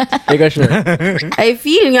sure. I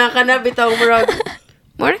feel nga ka na bitaw murag.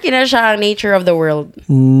 Mo rin na siya ang nature of the world.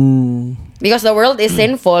 Because the world is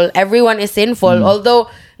sinful, everyone is sinful. Although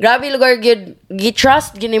grabe lugar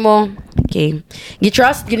gi-trust gini mo. Okay.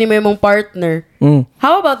 Gi-trust gini mo imong partner.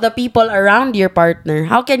 How about the people around your partner?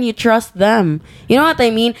 How can you trust them? You know what I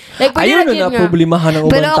mean? Like Ayun na problemahan ng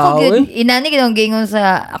Pero ubang ako, tao eh. inani kitong gingon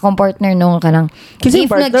sa akong partner nung kanang, Kasi if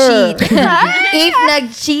partner.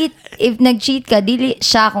 nag-cheat, if nag-cheat ka, dili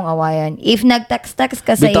siya akong awayan. If nag-text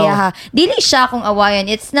ka sa Bitaw. iya ha, dili siya akong awayan.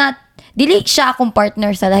 It's not, dili siya akong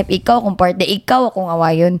partner sa life. Ikaw akong partner. Ikaw akong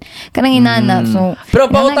awayon. Kanang inana. So, Pero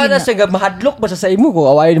pauta na siya, mahadlok ba siya sa imo kung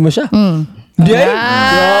awayin mo siya? Di ay?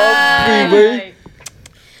 Grabe, boy.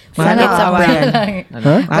 Sana Mahal sa awayan.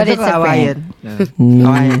 But it's a awayan. friend.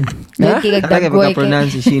 Awayan. Dili Talaga kagdagboy kay.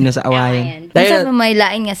 pagka-pronounce si Sheena sa awayan. Kasi may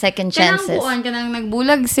lain nga second chances. Kanang kuan, kanang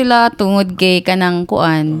nagbulag sila tungod kay kanang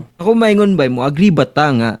kuan. Ako maingon ba mo, agree ba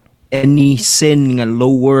ta nga any sin nga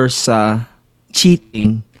lower sa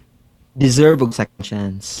cheating deserve og second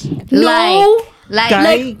chance? Like,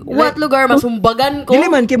 Kay- what lugar masumbagan ko?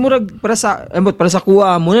 Dili man kay murag para sa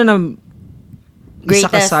kuha mo na isa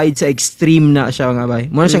ka Greatest. side sa extreme na siya nga bay.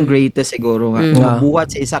 Mo na siyang greatest siguro nga.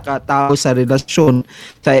 Mabuhat sa isa ka tao sa relasyon,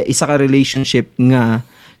 sa isa ka relationship nga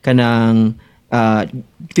kanang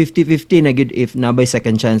 50-50 na good if nabay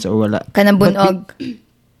second chance or wala. kanang bunog.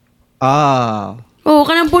 Oh,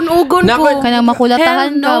 kanang punugon ko. Kanang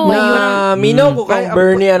makulatahan Hell ka, no. boy. Na minaw ko kang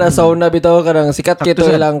Bernie na sauna bitaw karang sikat kito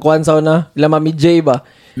ilang kuan sauna ilang Mami J ba.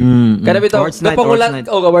 Kada bitaw gapangulat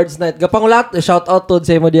awards night. Gapangulat shout out to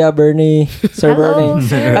sa mo dia Bernie, Sir Bernie.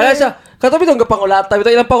 Ala siya kato bitong gapangulat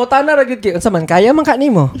bitaw ilang pangutana ra gyud kay unsa man kaya man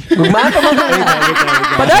kanimo. Gugmaan pa man ka.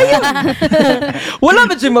 Padayon. Wala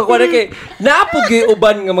ba siya makuha kay naapod gyud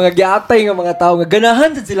uban nga mga giatay nga mga tao nga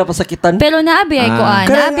ganahan sad sila pasakitan. Pero naabi ay kuan.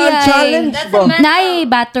 Karang Naabi ang ay challenge ba? naay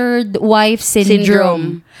battered wife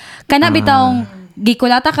syndrome. Kana bitawng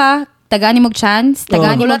gikulata ka, tagaan mo chance,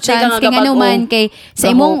 tagaan mo Gulat siya chance nga kay ano gabago. man kay sa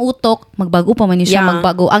imong utok magbago pa man ni siya Yeah.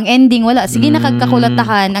 magbago. Ang ending wala sige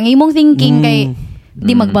nakagkakulatahan. Ang imong thinking kay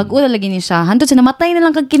di magbago na lagi ni siya. Hantod sa namatay na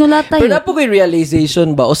lang kag kinulatay. Pero na po kay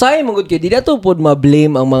realization ba? Usay mong kay di nato pod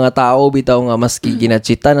ma-blame ang mga tao bitaw nga maski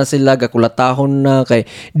ginachita na sila gakulatahon na kay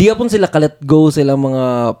di apon sila ka-let go sila mga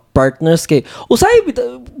partners kay usay bitaw,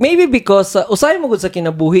 maybe because usay mo gud sa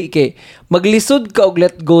kinabuhi kay maglisod ka og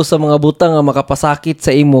let go sa mga butang nga makapasakit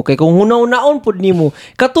sa imo kay kung hunaw-naon pod nimo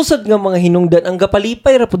katusad nga mga hinungdan ang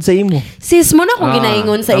gapalipay ra pod sa imo. Sis mo na kung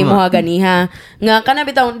ginaingon sa imo ha ganiha. Nga kana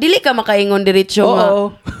bitaw dili ka makaingon diretso nga.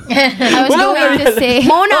 I was going to say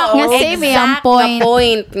Mo na nga same ang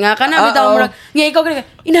point. Nga kana bitaw murag nga ikaw gani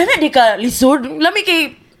inana di ka lisod. Lami kay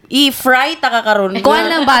i-fry ta ka karon. Kuan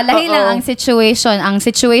lang ba, lahi lang ang situation. Ang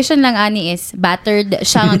situation lang ani is battered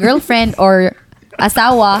siya nga girlfriend or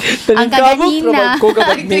asawa. Ang kaganina, ko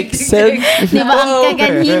kapag make sense. di ba, ang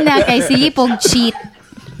kaganina kay sige pog cheat.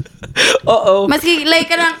 Oo. Maski like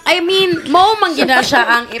kanang I mean mo man gina siya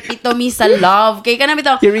ang epitome sa love. Kay kana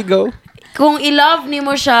bitaw Here we go. kung i-love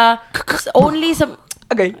nimo siya only sa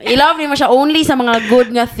Okay. i-love nimo siya only sa mga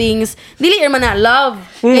good nga things. Dili man na love.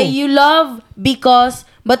 Kay you love because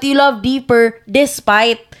but you love deeper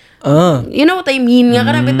despite. You know what I mean? Nga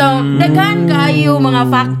kanang bitaw daghan kayo mga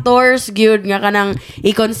factors gyud nga kanang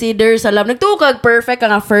i-consider sa love. Nagtukag perfect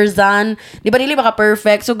ka nga Ferzan. Di ba dili baka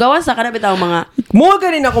perfect? So gawas sa kanang bitaw mga Mo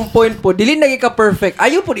ganin akong point po, dili nagi ka perfect.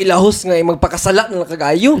 Ayaw po ilahos nga magpakasala na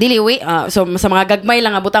kagayo. dili so sa mga gagmay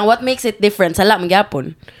lang nga butang what makes it different sala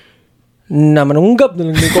magyapon. na manunggab na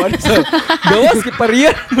lang ni ko sa gawas kay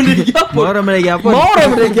pariyan mo na gyapon. Mora malagyapon. Mora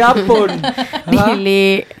mo na gyapon.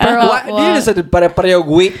 Dili. Pero dili sa pare-pareho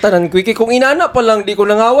wait tanan quick kung inana pa lang di ko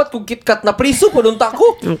nangawat kung KitKat na priso pa ta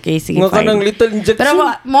ko. Okay, sige, Nga fine. kanang little injection. Pero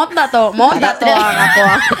mot na to ang ako.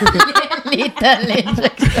 Little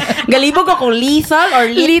injection. Galibog ako lethal or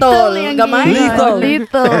little. yung Gamay.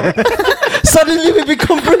 Little. Suddenly we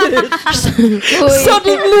become rich. Uy,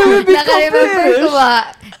 Suddenly we become naka-remember ko rich. ba,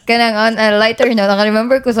 kanang on a lighter note,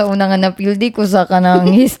 naka-remember ko sa unang napildi ko sa kanang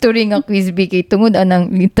history nga quiz BK tungod anang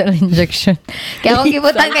lethal injection. Kaya akong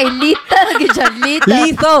kibutan kay lethal, gitsan lethal.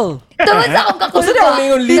 Lethal. Tungod sa akong kakulba. Kasi na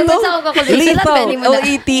yung lethal. Tungod sa akong kakulba. Lethal.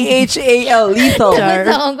 L-E-T-H-A-L. Lethal. Tungod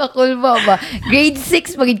sa akong kakulba ba. Grade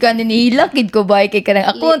 6 pagid ko ano nihilakid ko ba kay kanang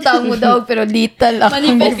ako ang taong mo daw pero lethal ako.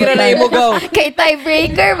 Okay na na imo gaw. Kay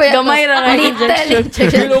tiebreaker ba? Gamay ra nga lethal injection.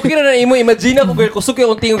 Girl, okay na na imo. Imagine ako, girl. Kusok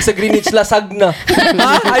yung tingog sa Greenwich, lasag na.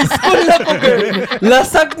 Ha? High school na ko, girl.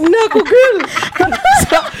 Lasag na ko, girl.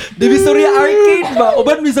 Sa Divisoria Arcade ba?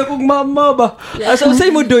 Uban mi sa kong mama ba? Asa usay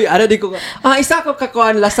mo, doy. Ano di ko, isa ko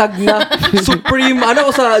kakuan, lasag na. Supreme. Ano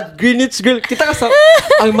ko sa Greenwich, girl. Kita ka sa,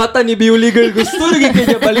 ang mata ni Biuli, girl. Gusto lagi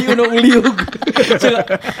kanya baliw ng liog.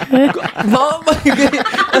 Saka,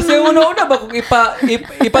 kasi una-una ba kung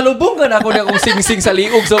ipalubong ka na ako na akong sing-sing sa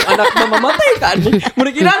liog. So, anak na mamatay ka. Muna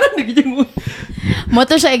kinanan na ganyan mo.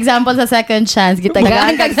 Moto siya example sa second chance.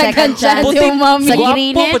 Gitagaan kag second chance Putik. yung mami. Sa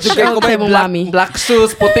Greenwich, Putik ko okay, may mong mami. black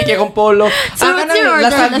shoes, putik yung polo. So, Ang what's your order?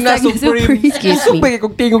 lasag na Lasag na Supreme. Supreme. Excuse me. Sumpay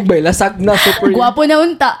kong tingog ba? Lasag na Supreme. Gwapo na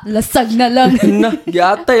unta. Lasag na lang. Na,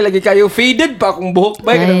 yatay. Lagi kayo faded pa akong buhok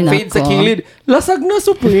ba? Ay, Kanang fade sa nako. kilid. Lasag na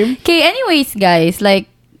Supreme. Okay, anyways, guys, like,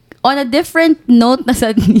 on a different note na sa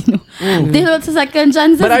Nino. Dito sa second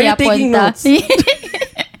chances, But are you gyapon taking ta. notes?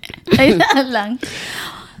 Ay, na lang.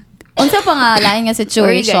 Unsa pa nga lain nga Sorry,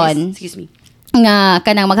 guys. situation Excuse me. nga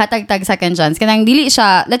kanang maghatag-tag second chance. Kanang dili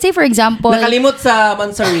siya, let's say for example, Nakalimot sa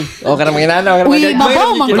Mansari. O, kanang mga inana. Uy,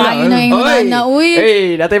 mabaw, mangkain na yung inana, uy. Hey,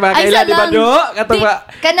 dati mga Ay, kaila, di ba salang. do? Katong ba?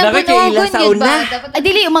 Kanang Nakakaila bunugon sa yun una. ba? Dapat ay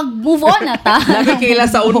dili mag-move on na ta. Nakakaila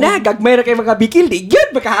sa una, gagmay ra kay mga bikil, di gyud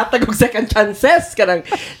makahatag og second chances. Kanang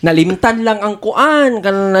nalimtan lang ang kuan,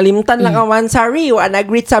 kanang nalimtan lang ang Mansari, wa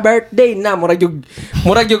nag-greet sa birthday na murag yung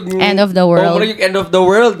End of the world. Oh, murag yung end of the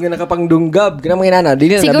world nga nakapangdunggab. Kanang mga inana,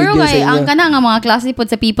 dili na Siguro nabigyan sa kay inyo. ang kana nga mga klase pod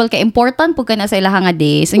sa people kay important po ka na sa ilahang nga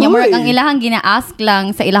day. So nya Uy. murag ang ilahang gina-ask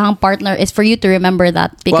lang sa ilahang partner is for you to remember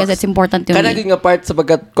that because Wax. it's important to Kana me. gyud nga part sa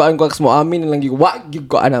pagkat kuan ko mo amin lang gyud wa gyud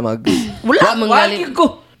ko ana mag. Wala, manggalit. gyud ko.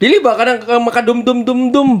 Dili ba kanang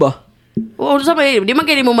makadumdum-dumdum ba? Oo, sa may, di man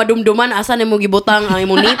kayo mo madumduman, asa na mo gibutang ang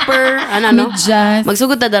imong nipper, ano. Medyas.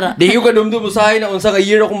 Magsugod ta dara. Di ko kadumdum usahay na unsa ka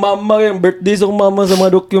year akong mama yung birthday sa akong mama sa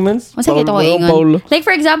mga documents. Masa kita ko Paulo. ingon. Like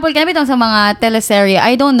for example, kana bitong sa mga teleserye,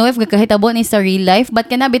 I don't know if gagahitabo ni sa real life, but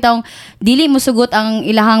kana bitong dili mo sugot ang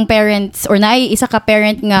ilahang parents or naay isa ka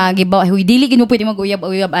parent nga gibaw, huy dili gid mo pwede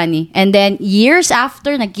mag-uyab-uyab ani. And then years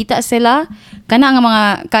after nagkita sila, kana nga mga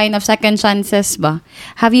kind of second chances ba?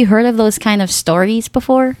 Have you heard of those kind of stories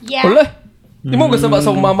before? yeah. Wala. Di mo gusto ba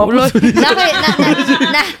sa akong mama? Wala.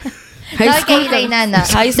 High school kay nana.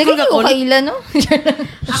 High school ka, ko Connie? kaila no.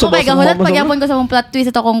 Ako kay gahulat pagyapon ko sa mong plot twist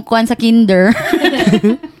at akong kuan sa kinder.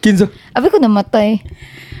 Kinsa. Abi ko namatay.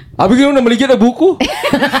 Abi ko na maligyan na buko.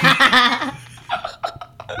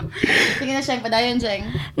 Sige na siya, padayon siya.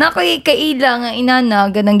 Nakoy kaila nga inana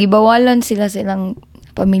ganang gibawalan sila silang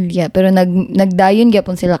pamilya pero nagdayon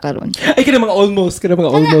gyapon sila karon. Ay kana mga almost second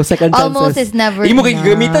chances. Almost is never Imo kay enough.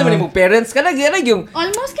 gamitan man imong parents kana yung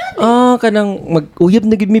Almost ka. kanang mag-uyab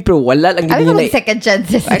na gid mi pero wala lang gid Abi ko niyo mag second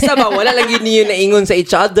chances. Ay sama wala lang gid niyo naingon sa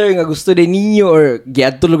each other nga gusto din ninyo or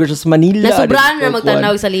giadto lugar sa Manila. Nasobrahan na Or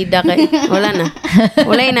magtanaw sa lida kay. Wala na.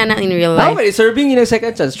 Wala na in real kuwan. life. Serving yun ang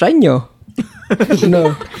second chance. Try nyo.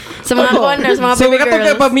 No. Sa mga corners, mga So, baby katong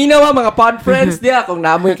girls. paminaw mga pod friends diya, kung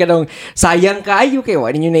namoy ka nung sayang kayo kay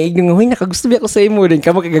wala ninyo naigong, huy, nakagusto ba ako sa imo din,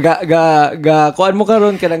 kamo kay kuan mo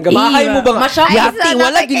karon kanang gamahay mo ba? Masya- Yati, Ay,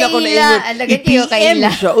 wala sana din ako kay naingon. Kaila. Alagad kayo, I-PM Kaila.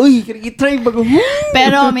 siya. Uy, i-try ba ko?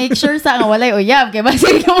 Pero make sure sa nga walay uyab kay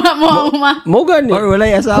basig mo mo. Mo gani. Or wala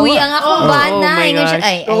yung asawa. Uy, ang akong Oh, bana. oh my ingon siya, gosh.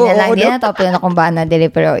 ay Oo, na lang. oo, Di na tapos na akong bana dili.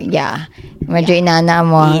 Pero, yeah. Medyo inana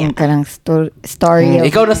mo ang karang story. of-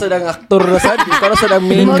 Ikaw na sa nang aktor na sad. Ikaw na sa nang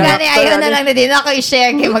main Mo gani, character. ayaw na lang na din ako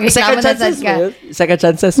i-share kay magreklamo Second na sad chances ka. mo. Second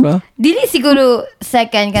chances mo. Dili siguro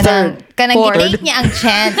second kanang Fourth. gitake niya ang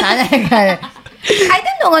chance. Ano ka? I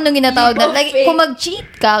don't know anong ginatawag na. Like, kung mag-cheat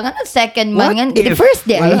ka, nga second man, nga, the first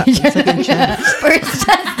day. Wala. Second chance. First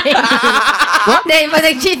chance day. Dahil pag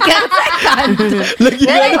nag-cheat ka, second. Lagi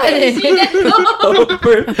Ganun na. pa rin.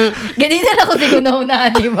 Over. Ganun na ako siguro na,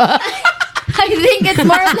 di ba? I think it's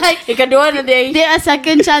more like Ikaduha na day. di a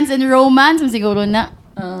second chance in romance, siguro na.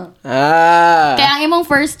 Kaya ang imong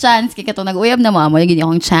first chance, kaya katong nag-uyab na mo, gini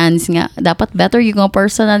akong chance nga. Dapat better yung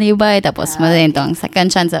personally ba? Tapos masin to ang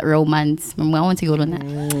second chance at romance. Mamawon siguro na.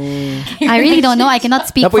 I really don't know. I cannot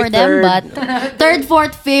speak Napoy for them, third. but third,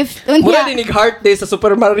 fourth, fifth. Mura dinig heart day sa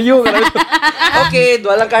Super Mario. Okay,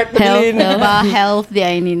 walang heart na Health, bilhin. diba? Health, di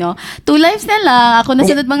ay nino. 2 lives na lang. Ako na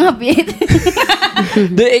sunod mga bit.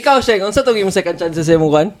 Ikaw, Sheng, unsa tong imong second chance sa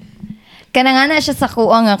imong kan? Kanang ana siya sa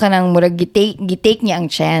kuha nga kanang murag gitake niya ang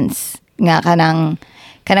chance nga kanang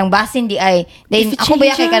basin di ay then ako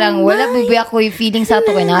ba kay kanang wala ba ako yung feeling sa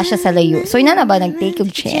ato kay na siya sa layo so ina na ba nag-take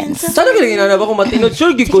og chance Sana galing ina ba kung matinod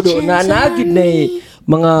sure gid ko do na nagid na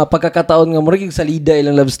mga pagkakataon nga murag yung salida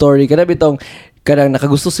ilang love story kada bitong kanang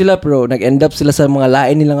nakagusto sila pero nag-end up sila sa mga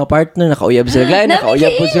lain nilang partner nakauyab sila lain nakauyab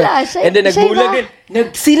po sila Siya- and then siya nagbulag ba? din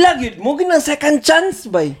nagsilag yun mo ginang second chance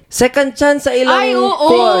bay second chance sa ilang Ay, oo.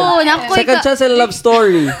 kuwan. Naku, second chance sa ilang love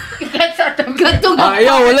story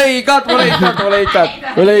ayaw wala ikat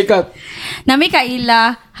Nami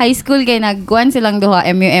kaila, high school kay nagkuhan silang duha,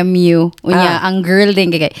 MU. Unya, ang girl din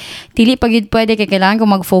kay dili pagid pwede kay kailangan ko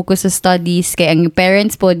mag-focus sa studies kay ang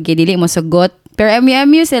parents pod kay dili mo sugot. Pero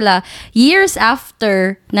MU sila, years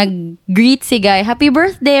after, nag-greet si guy, happy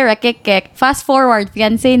birthday, rakekek. Fast forward,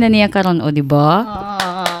 fiancé na niya karon o, di ba?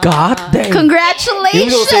 God damn Congratulations!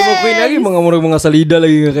 yung sa mo queen lagi mga salida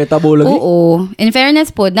lagi nga kay tabo lagi Oo. In fairness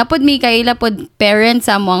pod, napod mi kaila pod parents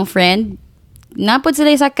sa mo ang friend. Napod sila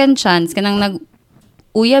yung second chance kanang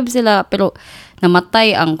nag-uyab sila pero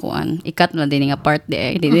namatay ang kuan. Ikat na din nga part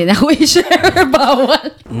de. Hindi na ako i-share. Bawal.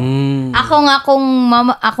 Ako nga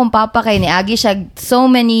akong papa kay ni agi siya so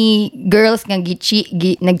many girls nga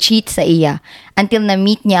nag-cheat sa iya until na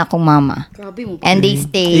meet niya akong mama. Grabe mo. And they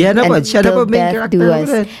stayed Yan na ba? Siya na until ba main death character do mo us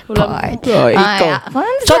rin? part. Ay, ikaw. ako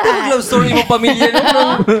ano Sa siya? love story mo pamilya no?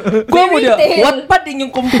 Kuha mo dia. Wattpad din yung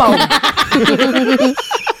compound.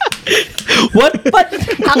 Wattpad.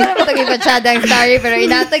 Ako na matagay pa siya ang story pero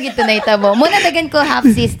inatag ito na itabo. Muna tagan ko half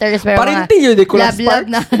sisters pero Parinti yun, di ko last love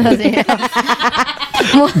na.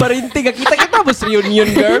 Parinti ka kita mo reunion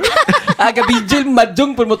girl. Aga Vigil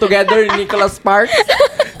Majong pun mo together ni Nicholas Sparks.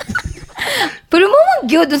 Pero mo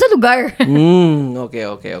mag-gyud sa lugar. Okay.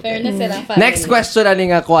 Fairness sila. Next question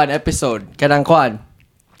ani nga kuan episode. Kanang kuan.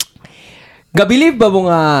 Gabilib ba mo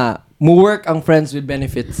nga mo work ang friends with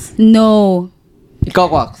benefits? No. Ikaw,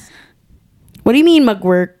 Quax. What do you mean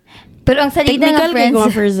mag-work? Pero ang salida nga Technical kay friends,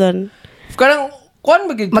 mga person. Kanang kuan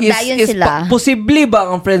magid Magdayon sila. posible ba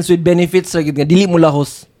ang friends with benefits ra gid nga dili mo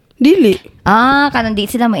lahos? Dili. kanang di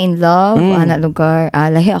sila ma-in love, ana lugar.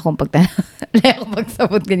 Lahi akong lahi akong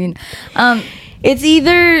pagsabot ganin. It's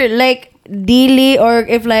either like dili or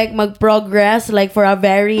if like mag-progress like for a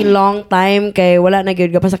very long time kay wala na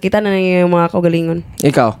gyud kapasakitan na yung mga kaugalingon.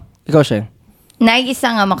 Ikaw siya.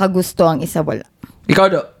 Naig-isa nga makagusto ang isa wala. Ikaw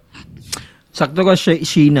do. Sakto ka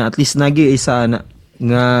Sheena, at least nag-iisa na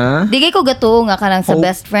nga. Digay ko gato nga kanang sa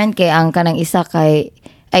best friend kay ang kanang isa kay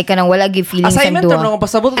ay kanang wala gi feeling sa Assignment ra duwa. na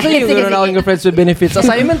pasabot sa iyo Sige, ganoon ako sige. yung friends with benefits.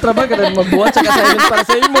 Assignment ra ba kada magbuhat sa assignment para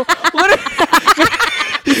sa imo.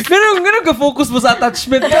 Ganun ka focus mo sa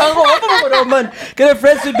attachment. Ako mo naman. Kada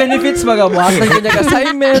friends with benefits magabuhasan kanya ka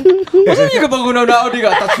assignment. Kasi hindi ka pag unaw di ka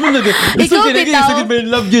attachment na di. Gusto Ikaw, kinigay bitaw. sa gid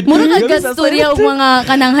love yun. Muna nagka-storya og mga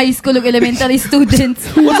kanang high school ug elementary students.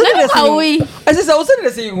 Wala na sa Awi. Ay sa usan na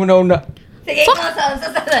sa yung una-una. Sige ko sa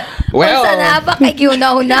Well. Unsa na ba kay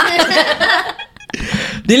una-una?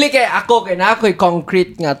 Dili kay ako kay na ako'y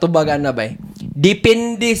concrete nga tubagan na bay.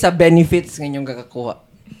 Depende sa benefits nga inyong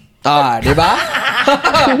kakakuha. Di ba?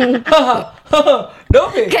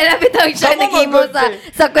 Dobe. Kaya bitaw siya Tama, nagimo mag-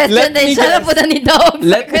 sa question Let din me siya na guess. po ni Dog.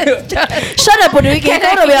 Let me Shut up po kay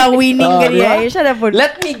ikaw ra ba ang winning diba? ganiya. Shut up po.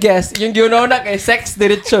 Let me guess, yung giunaw na kay sex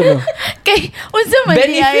diretso no. Kay unsa man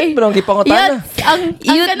di ay? Benefit bro ang gipangutana. Ang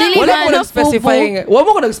You kanang dili Wala mo ano, nag-specify wala mo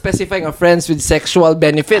ko nag-specify nga friends with sexual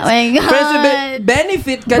benefits. Oh my God. Friends with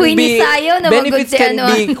benefit can Huy, be nisayo na benefits magod si can ano.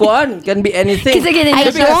 be can be anything. Kasi ganun I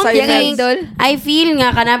siya. Sabi nga, don't assignments. think, Idol. I feel nga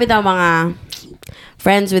kanabit ang mga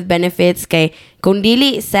friends with benefits kay kung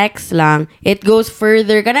dili sex lang, it goes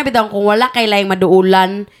further. Kanabit ang kung wala kay laing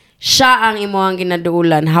maduulan, siya ang imo ang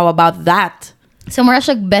ginaduulan. How about that? So mura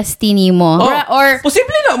siya bestie nimo. Or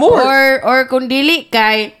Posible na more. or kung dili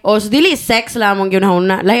kay o so dili sex lang mong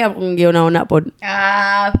ginahuna. Lahi akong ginahuna pod.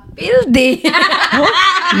 Pildi.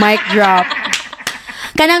 Mic drop.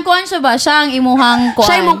 Kanang kuan siya ba? Siya ang imuhang kuan.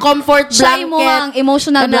 Siya imong comfort Siya blanket. imuhang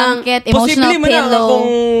emotional Kanang blanket, emotional Posible man na pillow. kung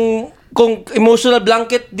kung emotional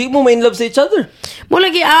blanket, di mo ma-in love sa each other. Mo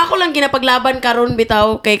lagi ako lang ginapaglaban karon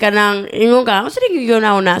bitaw kay kanang ingon ka. Sa di gyud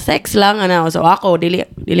na sex lang ana. So ako dili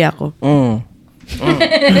ako.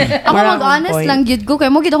 Ako mag-honest point. lang gyud ko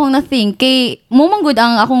kay mo gyud akong na-think kay mo man gud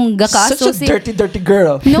ang akong Such a gaka-associate. dirty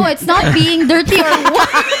girl. No, it's not being dirty or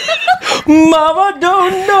what. Mama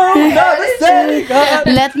don't know how to say God.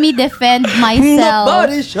 Let me defend The myself.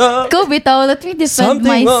 body shop. Go bitaw, let me defend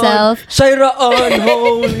Something myself. on Shaira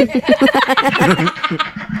unholy.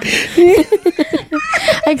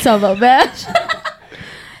 Ay, saba, besh.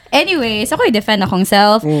 Anyways, ako i-defend akong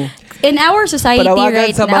self. In our society Panawagan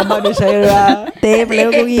right sa now. mama ni Shaira. Te, pala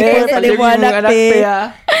kong Te, ipon sa paliw yung liwanag, anak, te. ah.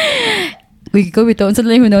 Uy, ikaw bitaw, saan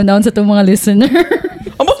lang yung hunahon sa itong mga listener?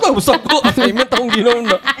 Amos lang, usap ko. Assignment akong ginawa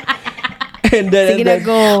na. And then, Sige na,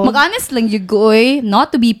 go. Mag-honest lang yung goy,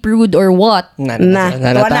 not to be prude or what.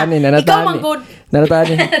 Nanatani. Ikaw, manggod.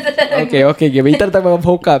 Nanatani. Okay. Gamitan tayo mga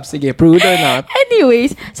vocab. Sige, prude or not.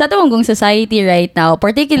 Anyways, sa tuwang society right now,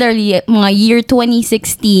 particularly mga year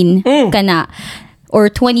 2016 ka na,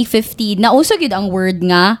 or 2015, nausog yun ang word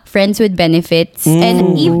nga, friends with benefits.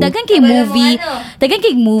 And if dagan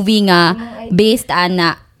kay movie nga, based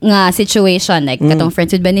ana, nga situation, like katong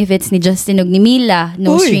friends with benefits ni Justin ug ni Mila,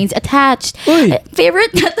 no Uy. strings attached. Uy.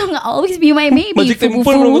 Favorite na to nga, always be my maybe. Magic Fugu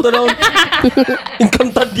temple mo Fugu. ko tanawon.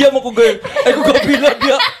 Encantadya mo ko, girl. Ay, ko kapila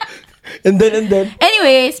dia. And then.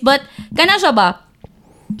 Anyways, but kana siya ba?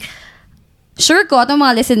 Sure ko, atong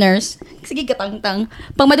mga listeners, sige katangtang,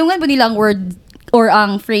 pag madungan po nila ang word or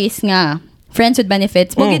ang phrase nga, friends with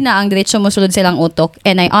benefits, mugid na ang diretso mo sulod silang utok.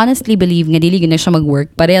 And I honestly believe nga dili gyud na siya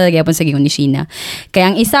mag-work. Pareha lagi apon sa gingon ni Sheena.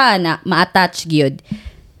 Kaya ang isa na ma-attach gyud.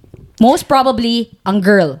 Most probably ang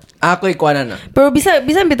girl. Ako'y kuwanan na. Pero bisan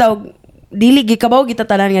bitaw dili gikabaw kita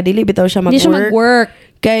tanan nga dili bitaw siya mag-work. Hindi siya mag-work.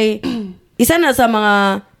 Kay isa na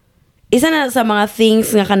sa mga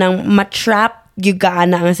things nga kanang ma-trap gyud ka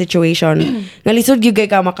ana nga situation. Nga lisod gyud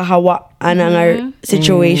kay ka makahawa ana nga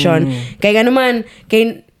situation. Kay ganuman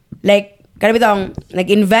kay like kana bitaw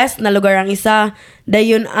nag-invest na lugar ang isa,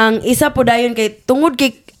 dayon ang isa po dayon kay tungod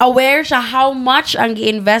kay aware siya how much ang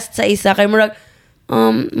gi-invest sa isa kay murag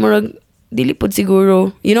dili pod siguro.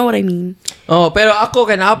 You know what I mean? Oh, pero ako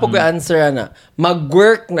kay naa po ko answer ana.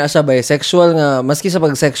 Mag-work na siya bisexual nga maski sa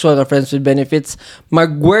pag-sexual nga friends with benefits,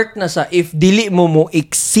 mag-work na siya if dili mo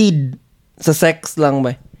exceed sa sex lang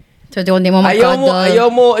ba. So, di mo mag-cuddle. Ayaw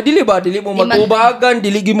mo, dili mo mag-ubagan,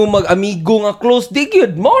 dili gyud mo mag-amigo nga close, di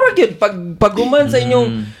gyud. Mora gyud pag guman sa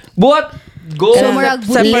inyong buhat, go So, murag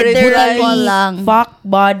separate literal lives. lang. Fuck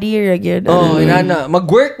body gyud. Oh, inana,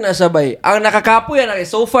 mag-work na siya bay. Ang nakakapoy na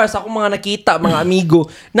so far sa akong mga nakita, mga amigo,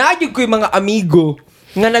 naayog ko yung mga amigo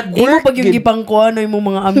nga Imo nag-work pag yung gyud. gipangkuan yung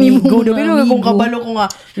mga amigo. Yung mga Pero kung amigo. kabalo ko nga,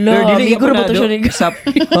 Pero dili amigo ka na ba to siya ni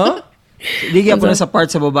Huh? Di ka po na sa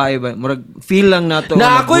part sa babae ba? Murag feel lang nato.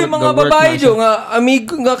 Na ako yung mga babae do nga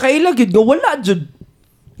amigo nga kaila gyud nga wala jud.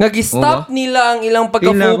 Nga gi-stop nila ang ilang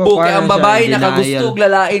pagkafubo Feel na ako kay ang parang babae siya, nakagusto denial. og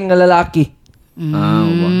lalain nga lalaki.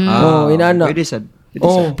 Inana. Pwede sad.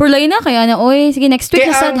 Oh. Pero lain na, kaya na, oy, sige, next week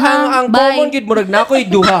Kaya na sad ha. ang Bye. common gyud murag nakoy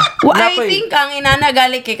duha. Well, I think ang inana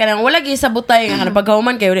gali kay kanang wala gyud sa butay nga kanang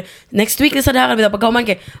pagkahuman kay next week na sa dakan bitaw pagkahuman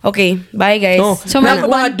kay okay bye guys. No. So, Nako,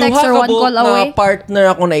 one mga text duha or ka one buok call nga away? partner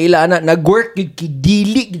ako na ila na nag-work gyud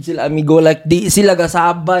kidili gyud sila amigo like di sila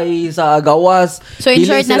gasabay sa gawas. So, in Dili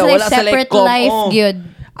short, sila, nasa wala sila separate com. life Oh. gyud.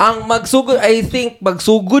 Ang magsugod, I think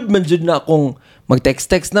magsugod man jud na kung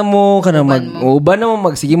mag-text na mo, kana mag-uban na mo,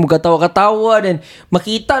 magsige mo katawa-katawa, then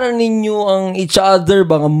makita na ninyo ang each other,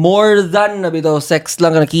 ba nga more than na bitaw sex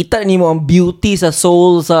lang, nakita na ninyo ang beauty sa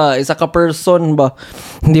soul sa isa ka person ba.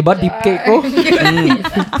 Hindi ba? Deep cake ko?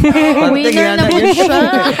 Winner naman siya.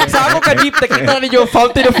 Sa ako ka deep, nakita na ninyo ang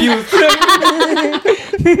fountain of youth.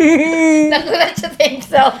 Nakulat siya sa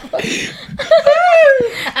himself.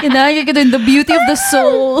 Kinahin ka dun, the beauty of the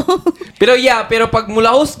soul. Pero pag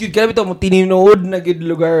mulahos, gid ka bitaw mo tininood na gid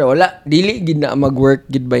lugar, wala, dili gid na mag-work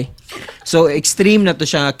gid bay. So extreme na to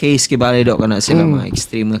siya nga case kibali do kana sila mga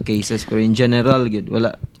extreme nga cases pero in general gid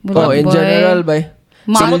wala. Oh, in general bay.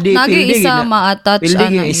 Nagi isa ma-attach. Pildig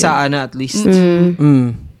yung ana isa yun. ana at least.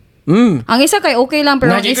 Ang isa kay okay lang,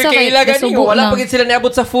 pero ang isa kay Kailagan niyo, kasubo wala na. pa gid sila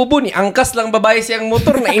niabot sa fubo ni angkas lang babae siyang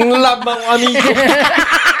motor na in love ang amigo.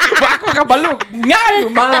 Bako kabalog. Nga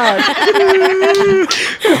man.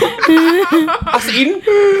 As in,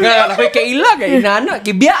 nga ako'y kailag ay nana,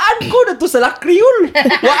 gibiyaan ko na to sa Lakriol.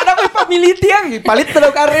 Wa na ko'y pamiliti ang palit na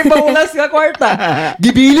daw kare ba ulas nga kwarta.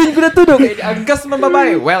 Gibilin ko na to do kay angkas man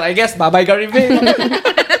babae. Well, I guess babay ka rin.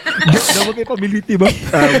 Dapat kay pability ba?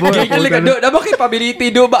 Kaya ka do, dapat kay pability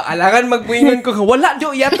do ba? Alangan magbuingon ko, wala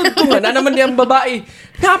do, yatod ko nga, na naman niyang babae.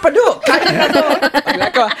 Nga pa do, kaya na do. Wala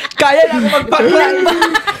ko, kaya na ako magpaklang ba?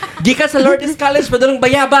 Gikan sa Lourdes College, padulong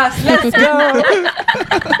bayabas. Let's go!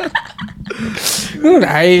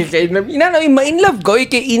 Ay, kay ma-in love ko,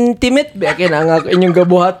 kay intimate ba? Kaya na nga inyong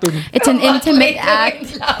gabuhaton. It's an intimate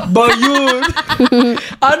act. Ba yun?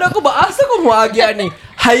 Ano ko ba? Asa ko muagi ani?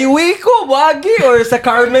 Highway ko muagi or sa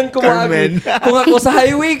Carmen ko muagi? Kung ako sa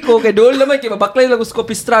highway ko, kay doon naman, kay mabaklay lang ko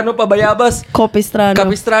Capistrano pa bayabas.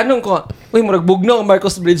 Capistrano ko. Uy, murag bugno ang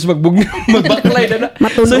Marcos Bridge, magbugno, magbaklay na na.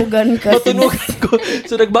 Matunugan ka. Matunugan ko.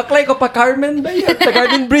 So, nagbaklay ko pa Carmen ba yan? Sa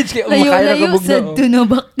Carmen Bridge, kaya makaya na ka Layo-layo bugno. sa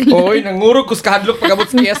tunobakla. Oy, nangurog ko sa kadlok pag-abot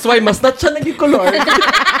sa KSY, mas not siya naging color.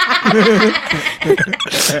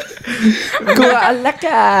 Kuha, ala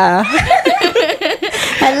ka.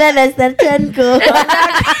 Hala, nasarchan ko.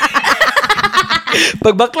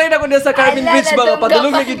 Pagbaklay na ko na sa Carmen Bridge, mga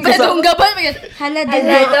padulong naging ko sa... Madunggaban. Hala,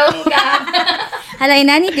 hala,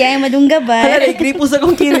 inani di ay madunggaban. Hala, naigripo sa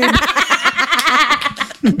kong kirin.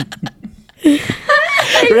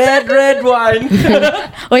 Red wine.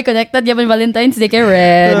 Uy, connected yaman Valentine's Day kay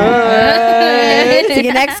Red.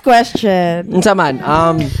 Sige, next question. Unsa man,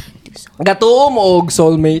 gatuom o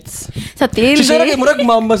soulmates? Sa tili. Si Sarah kay murag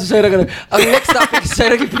mama si Sarah ka. Ang next topic si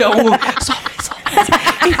Sarah kay pinakong soulmates.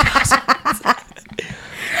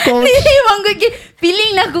 Hindi,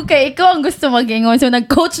 feeling na ko kay ikaw ang gusto mag-ingon. So,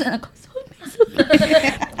 nag-coach na ako.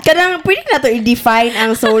 Kanang, pwede na to i-define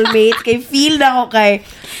ang soulmate. Kay feel na ko kay...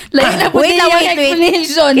 Lain na po din yung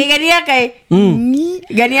explanation. Kay ganiya kay...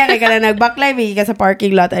 Ganiya kay kanang nag-backlive ka sa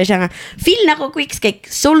parking lot. Ay siya nga, feel na ko quicks kay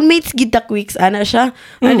soulmates gita quicks. Ana siya.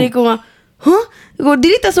 Ano ko nga, huh? Ko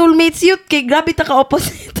dili ta soulmates yut kay grabe ta ka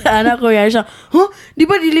opposite. Ana ko yan siya. Huh? Di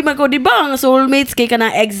ba dili man ko, di ba ang soulmates kay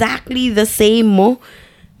kanang exactly the same mo?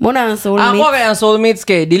 Mo na ang soulmates. Ako kay ang soulmates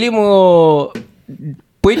kay dili mo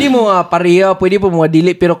pwede mo nga pareha, pwede po mga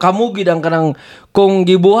dili, pero kamugid ang kanang kung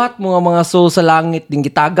gibuhat mo nga mga soul sa langit, din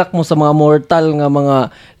gitagak mo sa mga mortal nga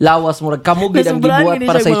mga lawas mo, kamugid ang gibuhat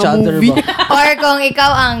para sa each other ba? Or kung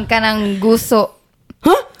ikaw ang kanang gusto.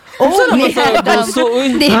 Huh? Oh, saan naman sa gusto,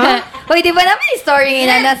 uy? Di ba? Uy, di ba naman yung story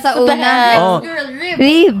nga nasa una? Oh.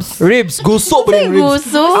 Ribs, gusto ba yung ribs?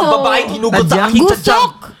 Gusto. Ang babaeng hinugot sa aking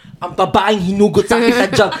tadyang. Ang babaeng hinugot sa aking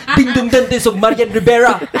tadyang. Dingdong Dantes o Marian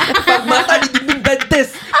Rivera. Pagmata ni Dingdong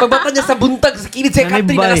Dantes. Pagbata niya sa buntag, sa kilid sa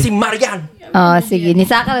country na si Marian. Oh, sige.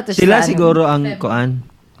 Nisaka na to siya. Sila siguro ang kuan,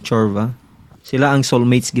 Chorva. Sila ang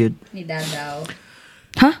soulmates good. Ni Dadaw.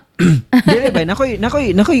 Dili ba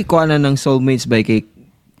nakoy kuan na ng soulmates ba kay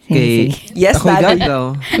Yes, ako'y daddy.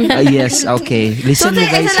 gagaw. Yes, okay. Listen mo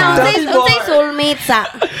guys ha. Unsay soulmates sa?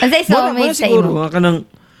 Unsay soulmate sa siguro imo? nga kanang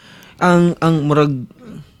ang murag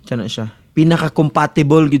kana siya.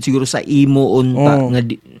 Pinaka-compatible gid siguro sa imo unta nga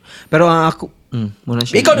pero ang ako muna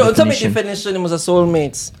siya. Ikaw doon, sa may definition mo sa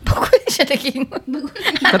soulmates? Bakit siya naging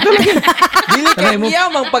Dili kay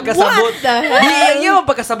iya mang pagkasabot. Dili iya mang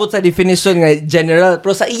pagkasabot sa definition nga general,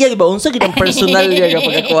 pero sa iya iba unsa gid ang personal nga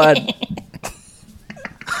pagkakuan.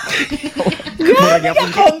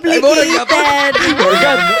 Complicated.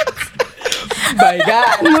 My God.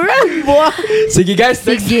 Murag buwa. Sige guys,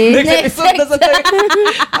 next episode na sa tayo.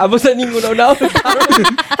 Amo sa ninyo na.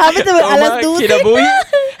 Habit naman, alas 12. Kinabuhi.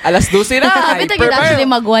 Alas 12 na. Sabi ta gid actually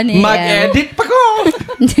mag-one Mag-edit pa ko.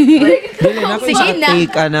 Dili na ko Sige na.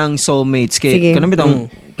 take anang soulmates Sige. kay kanang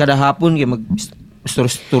bitong kada hapon kay mag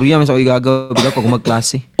storya man sa igagaw pag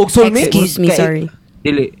magklase. Og soulmates? Excuse me, sorry.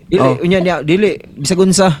 Dili. Oh. Unya dili. Bisag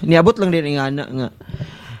unsa, niabot lang din nga ana nga.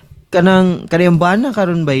 Kanang bana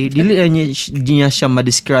karon bay, dili na niya siya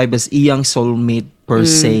ma-describe as iyang soulmate per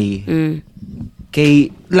se. Kay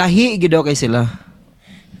lahi gid daw kay sila.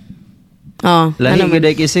 Oh, Lahi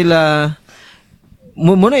gid kay sila.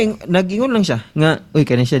 Mo na nag-ingon lang siya nga, uy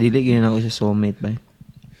kani siya dili gid na ako siya soulmate bay.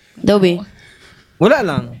 Dobe. Wala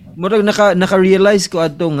lang. Murag naka-realize ko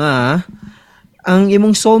adto nga ang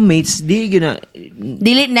imong soulmates di gina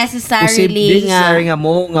Dili necessarily nga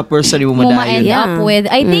mo nga person mo mo madayon. ma-end up with.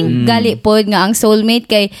 I think gali pod nga ang soulmate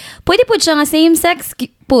kay pwede pod siya nga same sex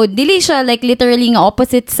pod. Dili siya like literally nga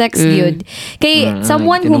opposite sex gyud. Kay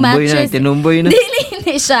someone who matches tinumboy na. dili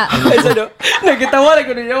ni siya. Ay, sa no? Nagkatawa na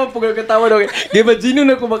ko niya. Pagkatawa na ko. Imagine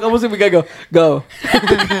na kung makamo sa bigago. Go.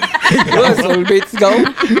 Go, soulmates, go.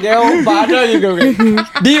 Kaya ako bana yung go.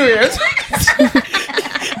 Di weird.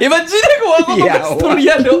 Imagine ko ako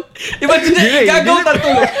mag-storya, no? Imagine, gagaw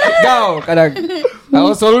tartulo. Go, kanag.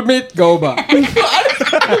 Ako soulmate, go ba?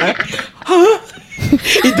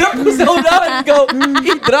 I-drop ko sa unahan, go.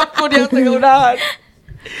 I-drop ko niya sa unahan.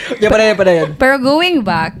 Padayon. Pero going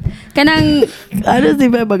back, kanang Ano si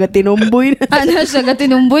ba? Baga tinumboy na. ano siya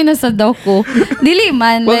gatinumboy na sa daw ko. Dili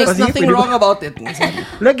man Well, like there's nothing wrong about it.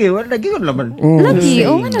 Lagi ko naman. lagi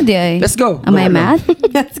oh ano di ay. Let's go. Am I mad?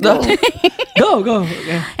 Go. Okay.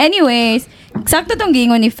 Anyways, sakto tong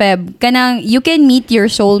gingon ni Feb. Kanang you can meet your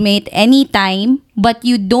soulmate anytime but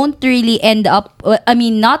you don't really end up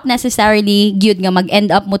not necessarily gyud nga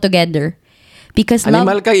mag-end up mo together. Because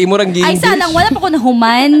Animal love ka, imo rang ay salang wala pa ko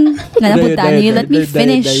nahuman nga nabutan niyo. Let me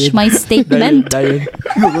finish my statement.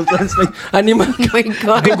 Google Translate. Animal ka. Oh my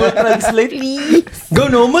God. Google Translate. Go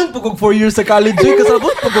naman. Pagod 4 years sa college.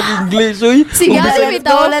 Kasabot. Pagod English. Sige,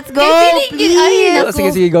 let's go, please. Ay, naku.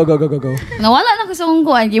 Sige. Go. Nawala na ko sa kong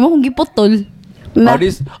kuhan. Di mo kong giputol.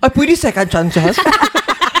 Pwede second chances.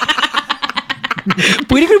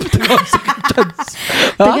 Pwede ko rin second chance.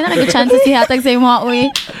 Taga na kayo chances si hatag sa mga uy.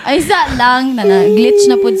 Ay, sa lang. Glitch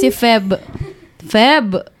na po si Feb.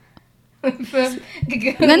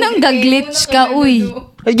 Ganang ga-glitch ka, uy.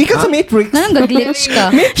 Ay, gikan sa Matrix. Ganang ga-glitch ka.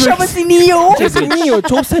 Siya ba si Neo? Siya si Neo.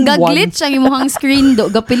 Chosen one. Ga-glitch ang imuhang screen do.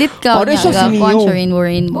 Gapilit ka. Ano siya si Neo? Kuhan siya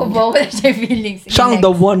rainbow. Wala siya feelings. Siyang the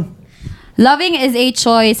one. Loving is a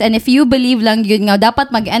choice, and if you believe lang yun nga, dapat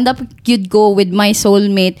mag-end up you'd go with my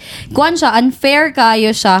soulmate. Kuan siya, unfair kayo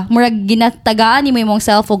siya. Murag ginatagaan ni mo imong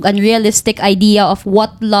self og unrealistic idea of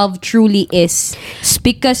what love truly is.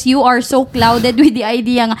 Because you are so clouded with the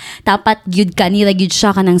idea nga, dapat yun ka, nila yun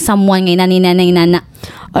siya ka ng someone ngay nana.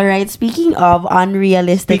 Alright, speaking of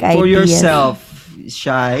unrealistic Speak for ideas. yourself,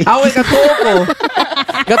 Shy. Away,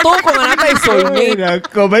 Gatoko nga natay soulmate.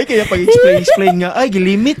 Ko ba kaya pag-explain nga ay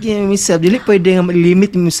gilimit yung myself dili pwede nga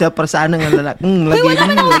limit mo sa para sa anang lalaki. Uy, wala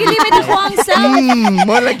man ako gilimit ako ang self.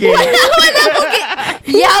 mo lagi.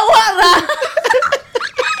 Yawa ra.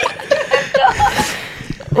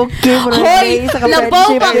 Okay, bro. Hoy, labaw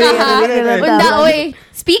pa ka ha. Unda, oy.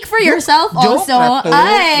 Speak for yourself Joke also. na to.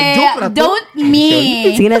 Ay, Joke na to. don't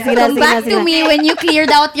me. Sige na. Come back to me when you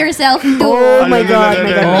cleared out yourself too. Oh my God.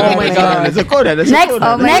 Oh my God. Next episode,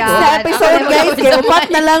 guys. Kaya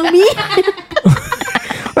upat na lang mi.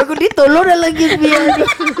 Pag dito, lo na lang yun mi.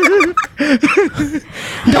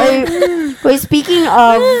 Ay, speaking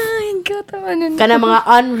of kana mga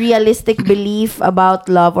unrealistic belief about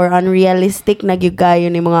love or unrealistic na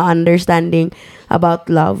gyugayon ni mga understanding about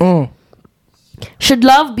love. Should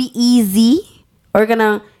love be easy? Or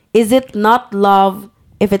kanang, is it not love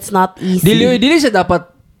if it's not easy? Dili siya dapat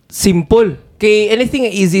simple. Kay anything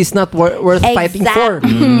easy is not worth fighting for.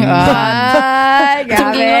 Ay,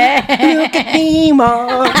 grabe. Look at me,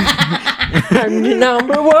 Mom. I'm the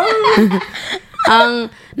number one. Ang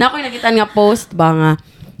nakoy nakita nga post ba nga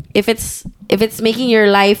if it's making your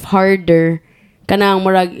life harder kanang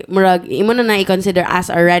murag imo na i-consider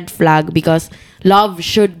as a red flag because love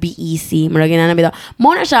should be easy. Murag na bitaw.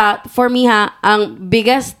 Mo na siya for me ha ang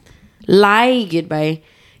biggest lie goodbye.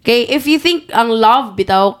 Kay if you think ang love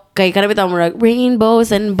bitaw kay kana bitaw murag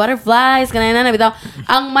rainbows and butterflies kana na bitaw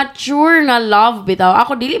ang mature nga love bitaw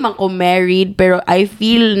ako dili man ko married pero I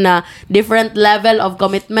feel na different level of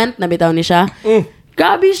commitment na bitaw ni siya.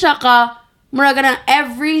 Grabe siya ka murag kanang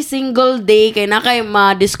every single day kay na kay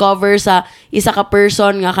ma-discover sa isa ka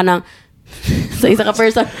person nga kanang sa isa ka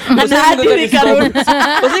person na naadili karon.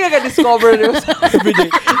 Kasi ka discover nyo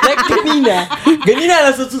everyday. Like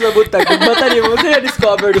ganina lang sa buntag. Kung bata niyo mo, kasi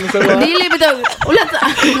discover mo sa mga. Dili bitaw ulat sa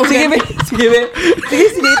Sige,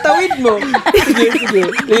 itawid mo.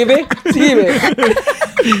 Sige, be.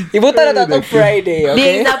 Ibuta na tatong Friday, Di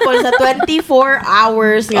okay? example, sa 24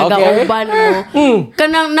 hours nga Okay. kauban mo,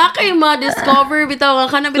 kanang na kay ma-discover bitaw nga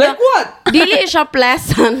kanang bitaw. Like what? Dili siya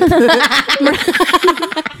pleasant.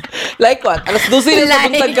 Like what? Alas 12 na sa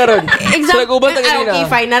buntag karon. So, nag-uban ta ganina. Okay,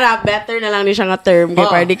 fine na ra. Better na lang ni siya nga term.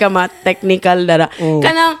 Kaya para di ka ma-technical na ra.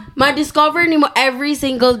 Kanang ma-discover ni mo every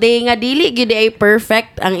single day nga dili gid ay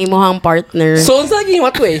perfect ang imuhang partner. So, unsa lagi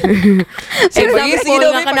what way? For example,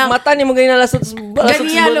 nga Pag kanang- mata ni mo ganina alas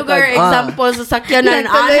Ganiya lugar, example, sa sakyanan.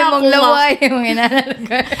 Tuloy Ana mong ko nga, laway. Mga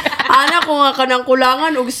inanalugar. ana ko nga kanang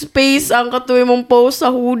kulangan og space ang katuwi mong post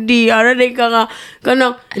sa hoodie. Ana din ka nga,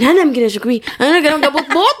 kanang, nanam gina siya kuwi. Ana ganang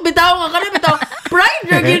gabot-bot, bitaw nga kanang bitaw. Pride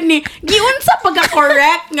ra gyud ni. Giun sa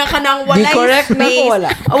pagka-correct nga kanang walay Gi-correct na space. ko, wala.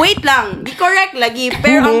 Wait lang, gi-correct lagi.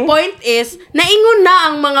 Pero ang point is, naingon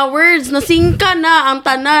na ang mga words, nasingka na ang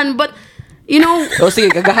tanan. But, you know, Sige,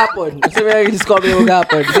 kagahapon. Kasi may discover mo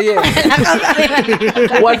kagahapon. Sige.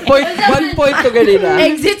 1 point to ganina.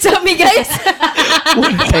 exit sa mi guys.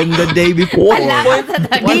 And the day before. 1 point.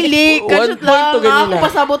 Dili, kasut 1 point lang. to ganina. Ako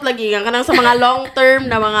pasabot lagi nga kanang sa mga long-term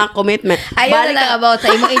na mga commitment. Ayaw na lang about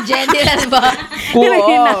sa imong in general ba?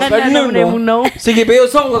 Ganun, no? Sige, pero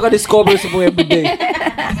saan ka ka-discover sa mong everyday?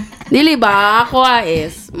 Dili ba? Ako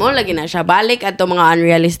is, mo lagi na siya. Balik at mga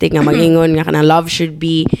unrealistic nga magingon nga kanang love should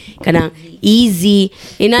be kanang easy.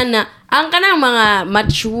 Inana, ang kanang mga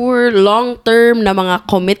mature, long-term na mga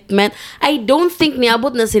commitment, I don't think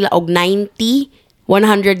niabot na sila og 90,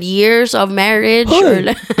 100 years of marriage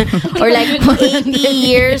or like 80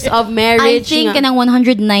 years of I marriage. think nga. kanang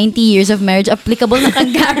 190 years of marriage applicable na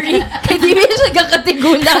kang Gary. Kaya di ba siya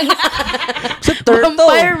kakatigulang. Sa turtle.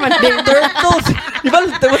 Vampire man din. Turtles. Di ba,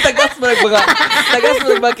 tagas mo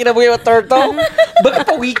nagbaga kinabuhi yung turtle? Baka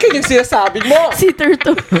pawikan yung sinasabi mo. Si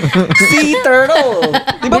Turtle. Sea turtle.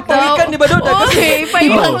 Di ba pawikan, di ba doon? Okay,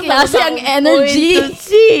 Ibang klase ang energy. Point to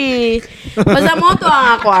see. Basta mo to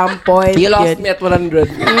ang ako ang point. You lost Yun. me at 100.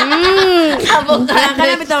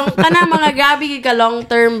 Kana mga gabi ka long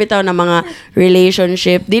term bitaw na mga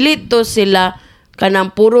relationship dili to sila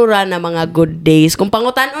kanang puro ra na mga good days. Kung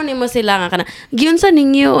pangutan-on nimo sila nga kana giunsa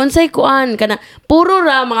ninyo unsay kuan kana puro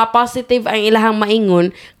ra mga positive ang ilahang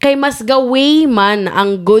maingon kay mas gaway man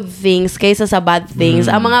ang good things kaysa sa bad things.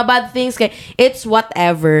 Ang mga bad things kay it's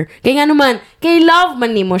whatever. Kay nga naman kay love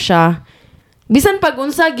man nimo siya. Bisan pag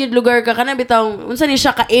unsa gyud lugar ka kana bitaw unsa ni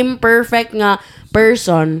siya ka imperfect nga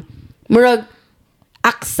person. Murag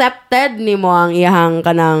accepted nimo ang iyahang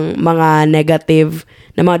kanang mga negative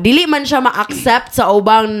na mga dili man siya ma-accept sa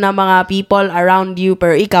ubang na mga people around you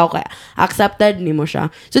pero ikaw kaya accepted nimo siya.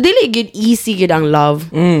 So dili gid easy gid ang love.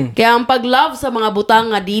 Kaya ang pag-love sa mga butang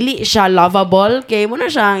nga dili siya lovable kay mo na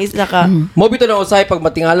siya ang isa ka. Mo bito na usay pag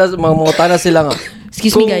matingala mga tana sila nga.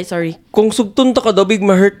 Excuse me guys, sorry. Kung sugton ta ka daw big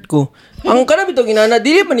ma-hurt ko. Ang kana bito ginana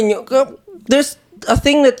dili man ninyo there's a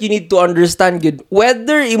thing that you need to understand good.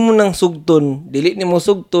 Whether imo nang sugton, dili nimo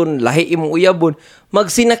sugton, lahi imo uyabon,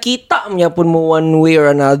 magsinakita niya pun mo one way or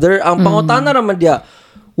another. Ang pangutana raman dia,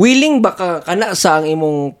 willing ba ka kana sa ang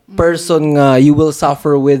imong person nga you will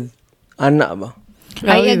suffer with ana ba?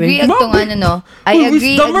 I agree ag tong ano no. I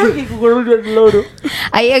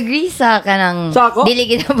agree sa kanang Sa ako? dili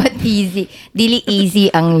gid ba easy. Dili easy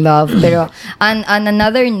ang love pero on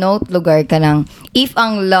another note lugar kanang if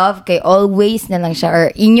ang love kay always na lang siya or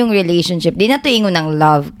inyong relationship di na to ingon ng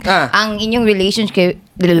love. Ang inyong relationship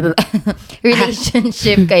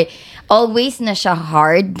kay always na siya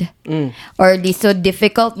hard or di so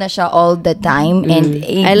difficult na siya all the time and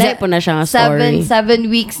I like po na siya nga story. 7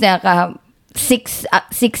 weeks na ka 6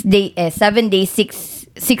 days 7 days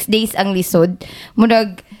 6 days ang lisod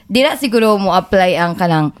murag dira siguro mo apply ang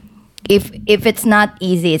kanang if it's not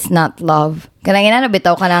easy it's not love kanang ina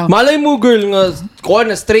bitaw kanang Malay mo girl nga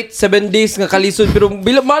kuan na straight 7 days nga kalisod pero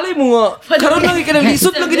malay mo nga karon lang ka nang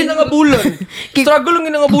lisod lagi din nga bulan. Struggle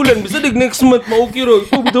lang nga bulan bisa dig next month ma-okay ro.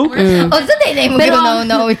 Pugdo. unsa day na mo ginaw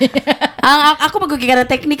na Ako magkikita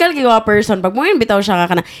technical kay nga person pag mo yun bitaw siya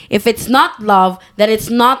ka kana if it's not love then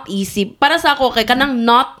it's not easy para sa ako kay kanang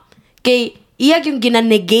not kay iyag yung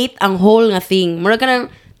gina-negate ang whole nga thing murag kanang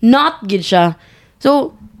not gid siya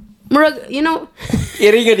so murag you know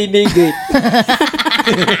Iri nga dinigate.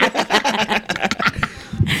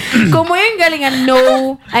 kung mo yung galingan no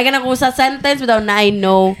ay kanang kung sa sentence bitaw na I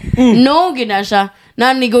know no gina siya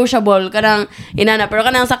non-negotiable kanang inana pero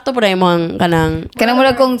kanang sakto pa rin mo ang kanang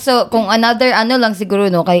murag kung another ano lang siguro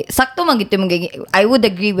no kay sakto man gito I would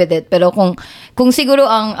agree with it pero kung siguro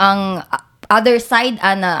ang other side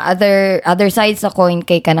other side sa coin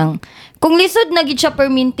kay kanang kung lisod na gid siya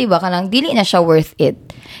perminti ba kanang dili na siya worth it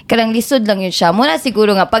kanang lisod lang yun siya muna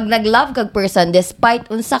siguro nga pag nag-love kag person despite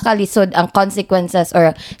unsa ka lisod ang consequences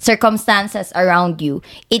or circumstances around you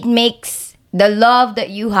it makes the love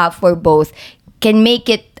that you have for both can make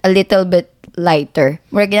it a little bit lighter.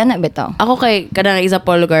 Murag na bitaw. ako kay kanang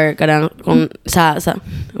example lugar kanang kung sa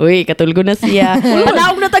uy katulgo na siya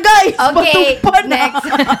panaog na ta guys Okay, Patugpan na. next.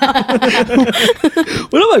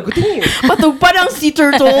 Wala ba kuting. patugpan ang sea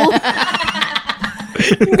turtle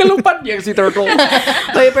Yung galupad niya si turtle.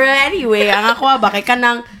 But anyway, ang ako ba kay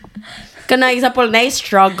kanang example na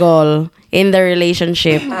struggle in the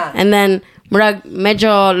relationship. And then murag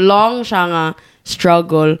medyo long siya nga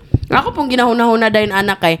struggle. Ako pong ginahuna-huna dahil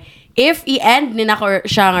anak kay if i-end ni nako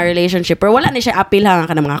siya nga relationship pero wala ni siya appeal ha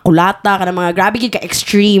kanang mga kulata kanang mga grabe gid ka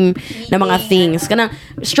extreme na mga things kanang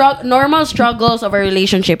normal struggles of a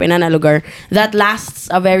relationship in ana lugar that lasts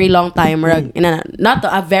a very long time or not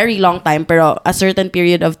a very long time pero a certain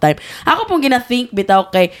period of time ako pong gina-think bitaw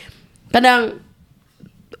kay kanang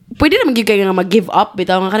pwede naman gyud kay nga mag-give up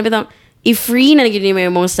bitaw nga kanang bitaw i-free na gyud mo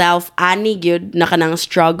imong self ani gyud na kanang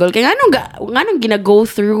struggle kay nganong gina-go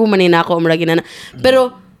through man ni nako mura ginana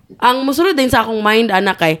pero ang musulod din sa akong mind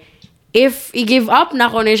ana kay if i-give up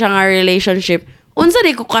na ko ni siya nga relationship unsa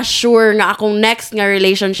di ko ka-sure nga akong next nga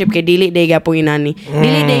relationship kay dili day gapon inani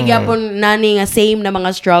dili day gapon nani nga same na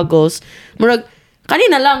mga struggles murag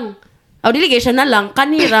kanina lang dili kay siya na lang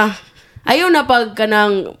kanira ayaw na pag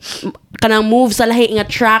kanang move sa lahi nga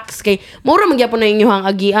tracks kay mura magyapon na inyong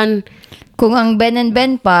agian kung ang Ben and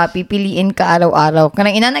Ben pa, pipiliin ka araw-araw.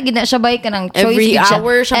 Kanang inanagin na siya bay, kanang choice. Every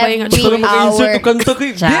hour siya bay. Every hour. Kanta ko.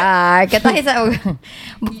 Char, katahi sa...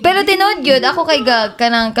 Pero tinod yun, ako kay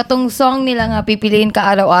kanang katong song nila nga pipiliin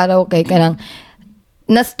ka araw-araw kay kanang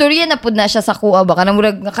nastorya na pud na siya sa kuha ba kanang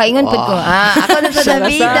murag nakaingon pud ko ako na sa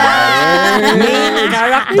Davida main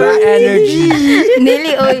character energy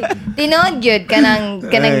nili oy tinod yun kanang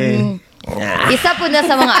isa po na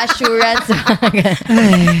sa mga assurance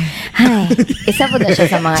isa po na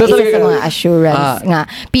siya sa mga assurance nga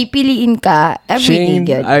pipiliin ka every day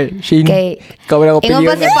good Shane kay ikaw na ko piliin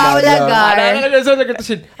ingon pa si Paula Gar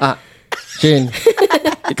Shane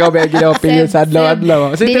ikaw ba yung ginawa piliin sa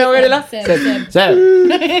adlaw-adlaw kasi tinawag nila Seb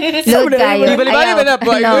load kayo bali-bali ba na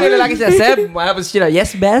po yung lalaki siya Seb tapos siya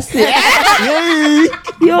yes best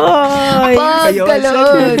yoy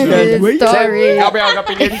pagkalod story ikaw ba yung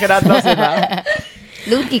kapiliin ka na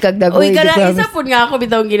load kay kagdagoy uy kana isa po nga ako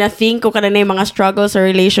bitaw gina-think ko kana na yung mga struggles sa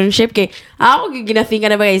relationship kay ako gina-think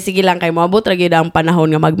kana ba kay sige lang kay moabot ra gyud ang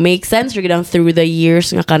panahon nga mag-make sense ra gyud ang through the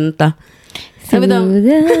years nga kanta sabi daw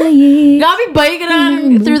gabi bay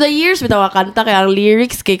kanang through the years bitaw kanta kay ang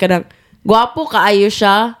lyrics kay kanang gwapo kaayo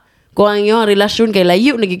siya kung ang iyong relasyon kay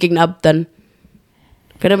layo nagiging naabtan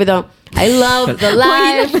kanang bitaw I love the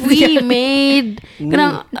life we made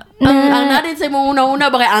kanang ang natin sa mga una-una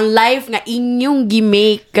ba kay ang life nga inyong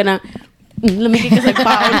gimake kanang lamig ka sa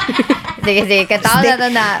paon sige katawa na to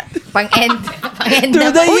na pang-end to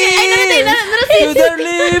the years to the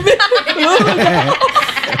limit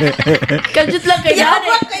Kajut lang kay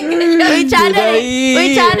Janet.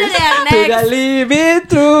 Uy, channel ang next. To the limit,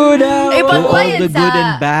 through the all the good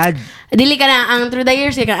and bad. Dili ka na, ang through the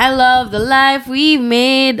years, kaya I love the life we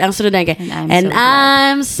made. Ang sunod na kaya, and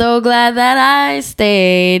I'm so glad that I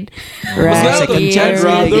stayed right here.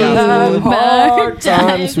 Hard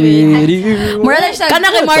times with you. Mura lang siya. Kana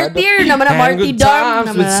kay Martyr, naman na Marty Dorm.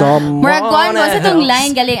 Mura kuhan mo sa itong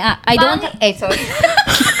line galing, I don't, sorry.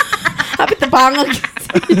 Hapit na pangag.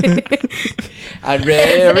 I'm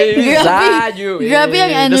very sad you. Grabe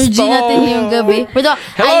ang energy natin yung gabi. Pero,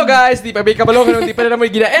 hello guys, di pa may kabalo kung di pa na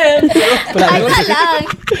may ginain.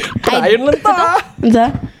 Ayun lang ta.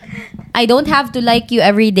 I don't have to like you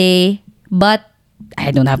every day, but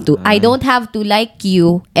I don't have to like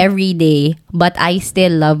you every day, but I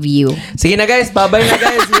still love you. Sige na guys, bye-bye na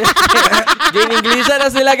guys. Gain English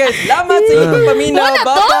na sila guys. Salamat sa inyong paminaw.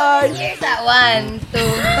 Bye-bye. Here's that 1,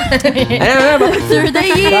 2. Ayun. Through the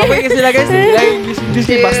years. Bye-bye sila guys.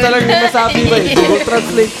 English basta lang yung nasabi ba. Google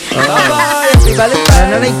Translate. Bye-bye. Happy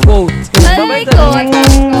Valentine. Nanay quote. Bye-bye ko.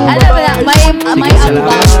 Alam mo na, may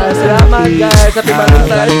Salamat guys. Happy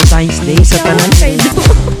Valentine. Valentine's Day sa tanan.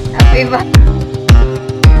 Happy ba?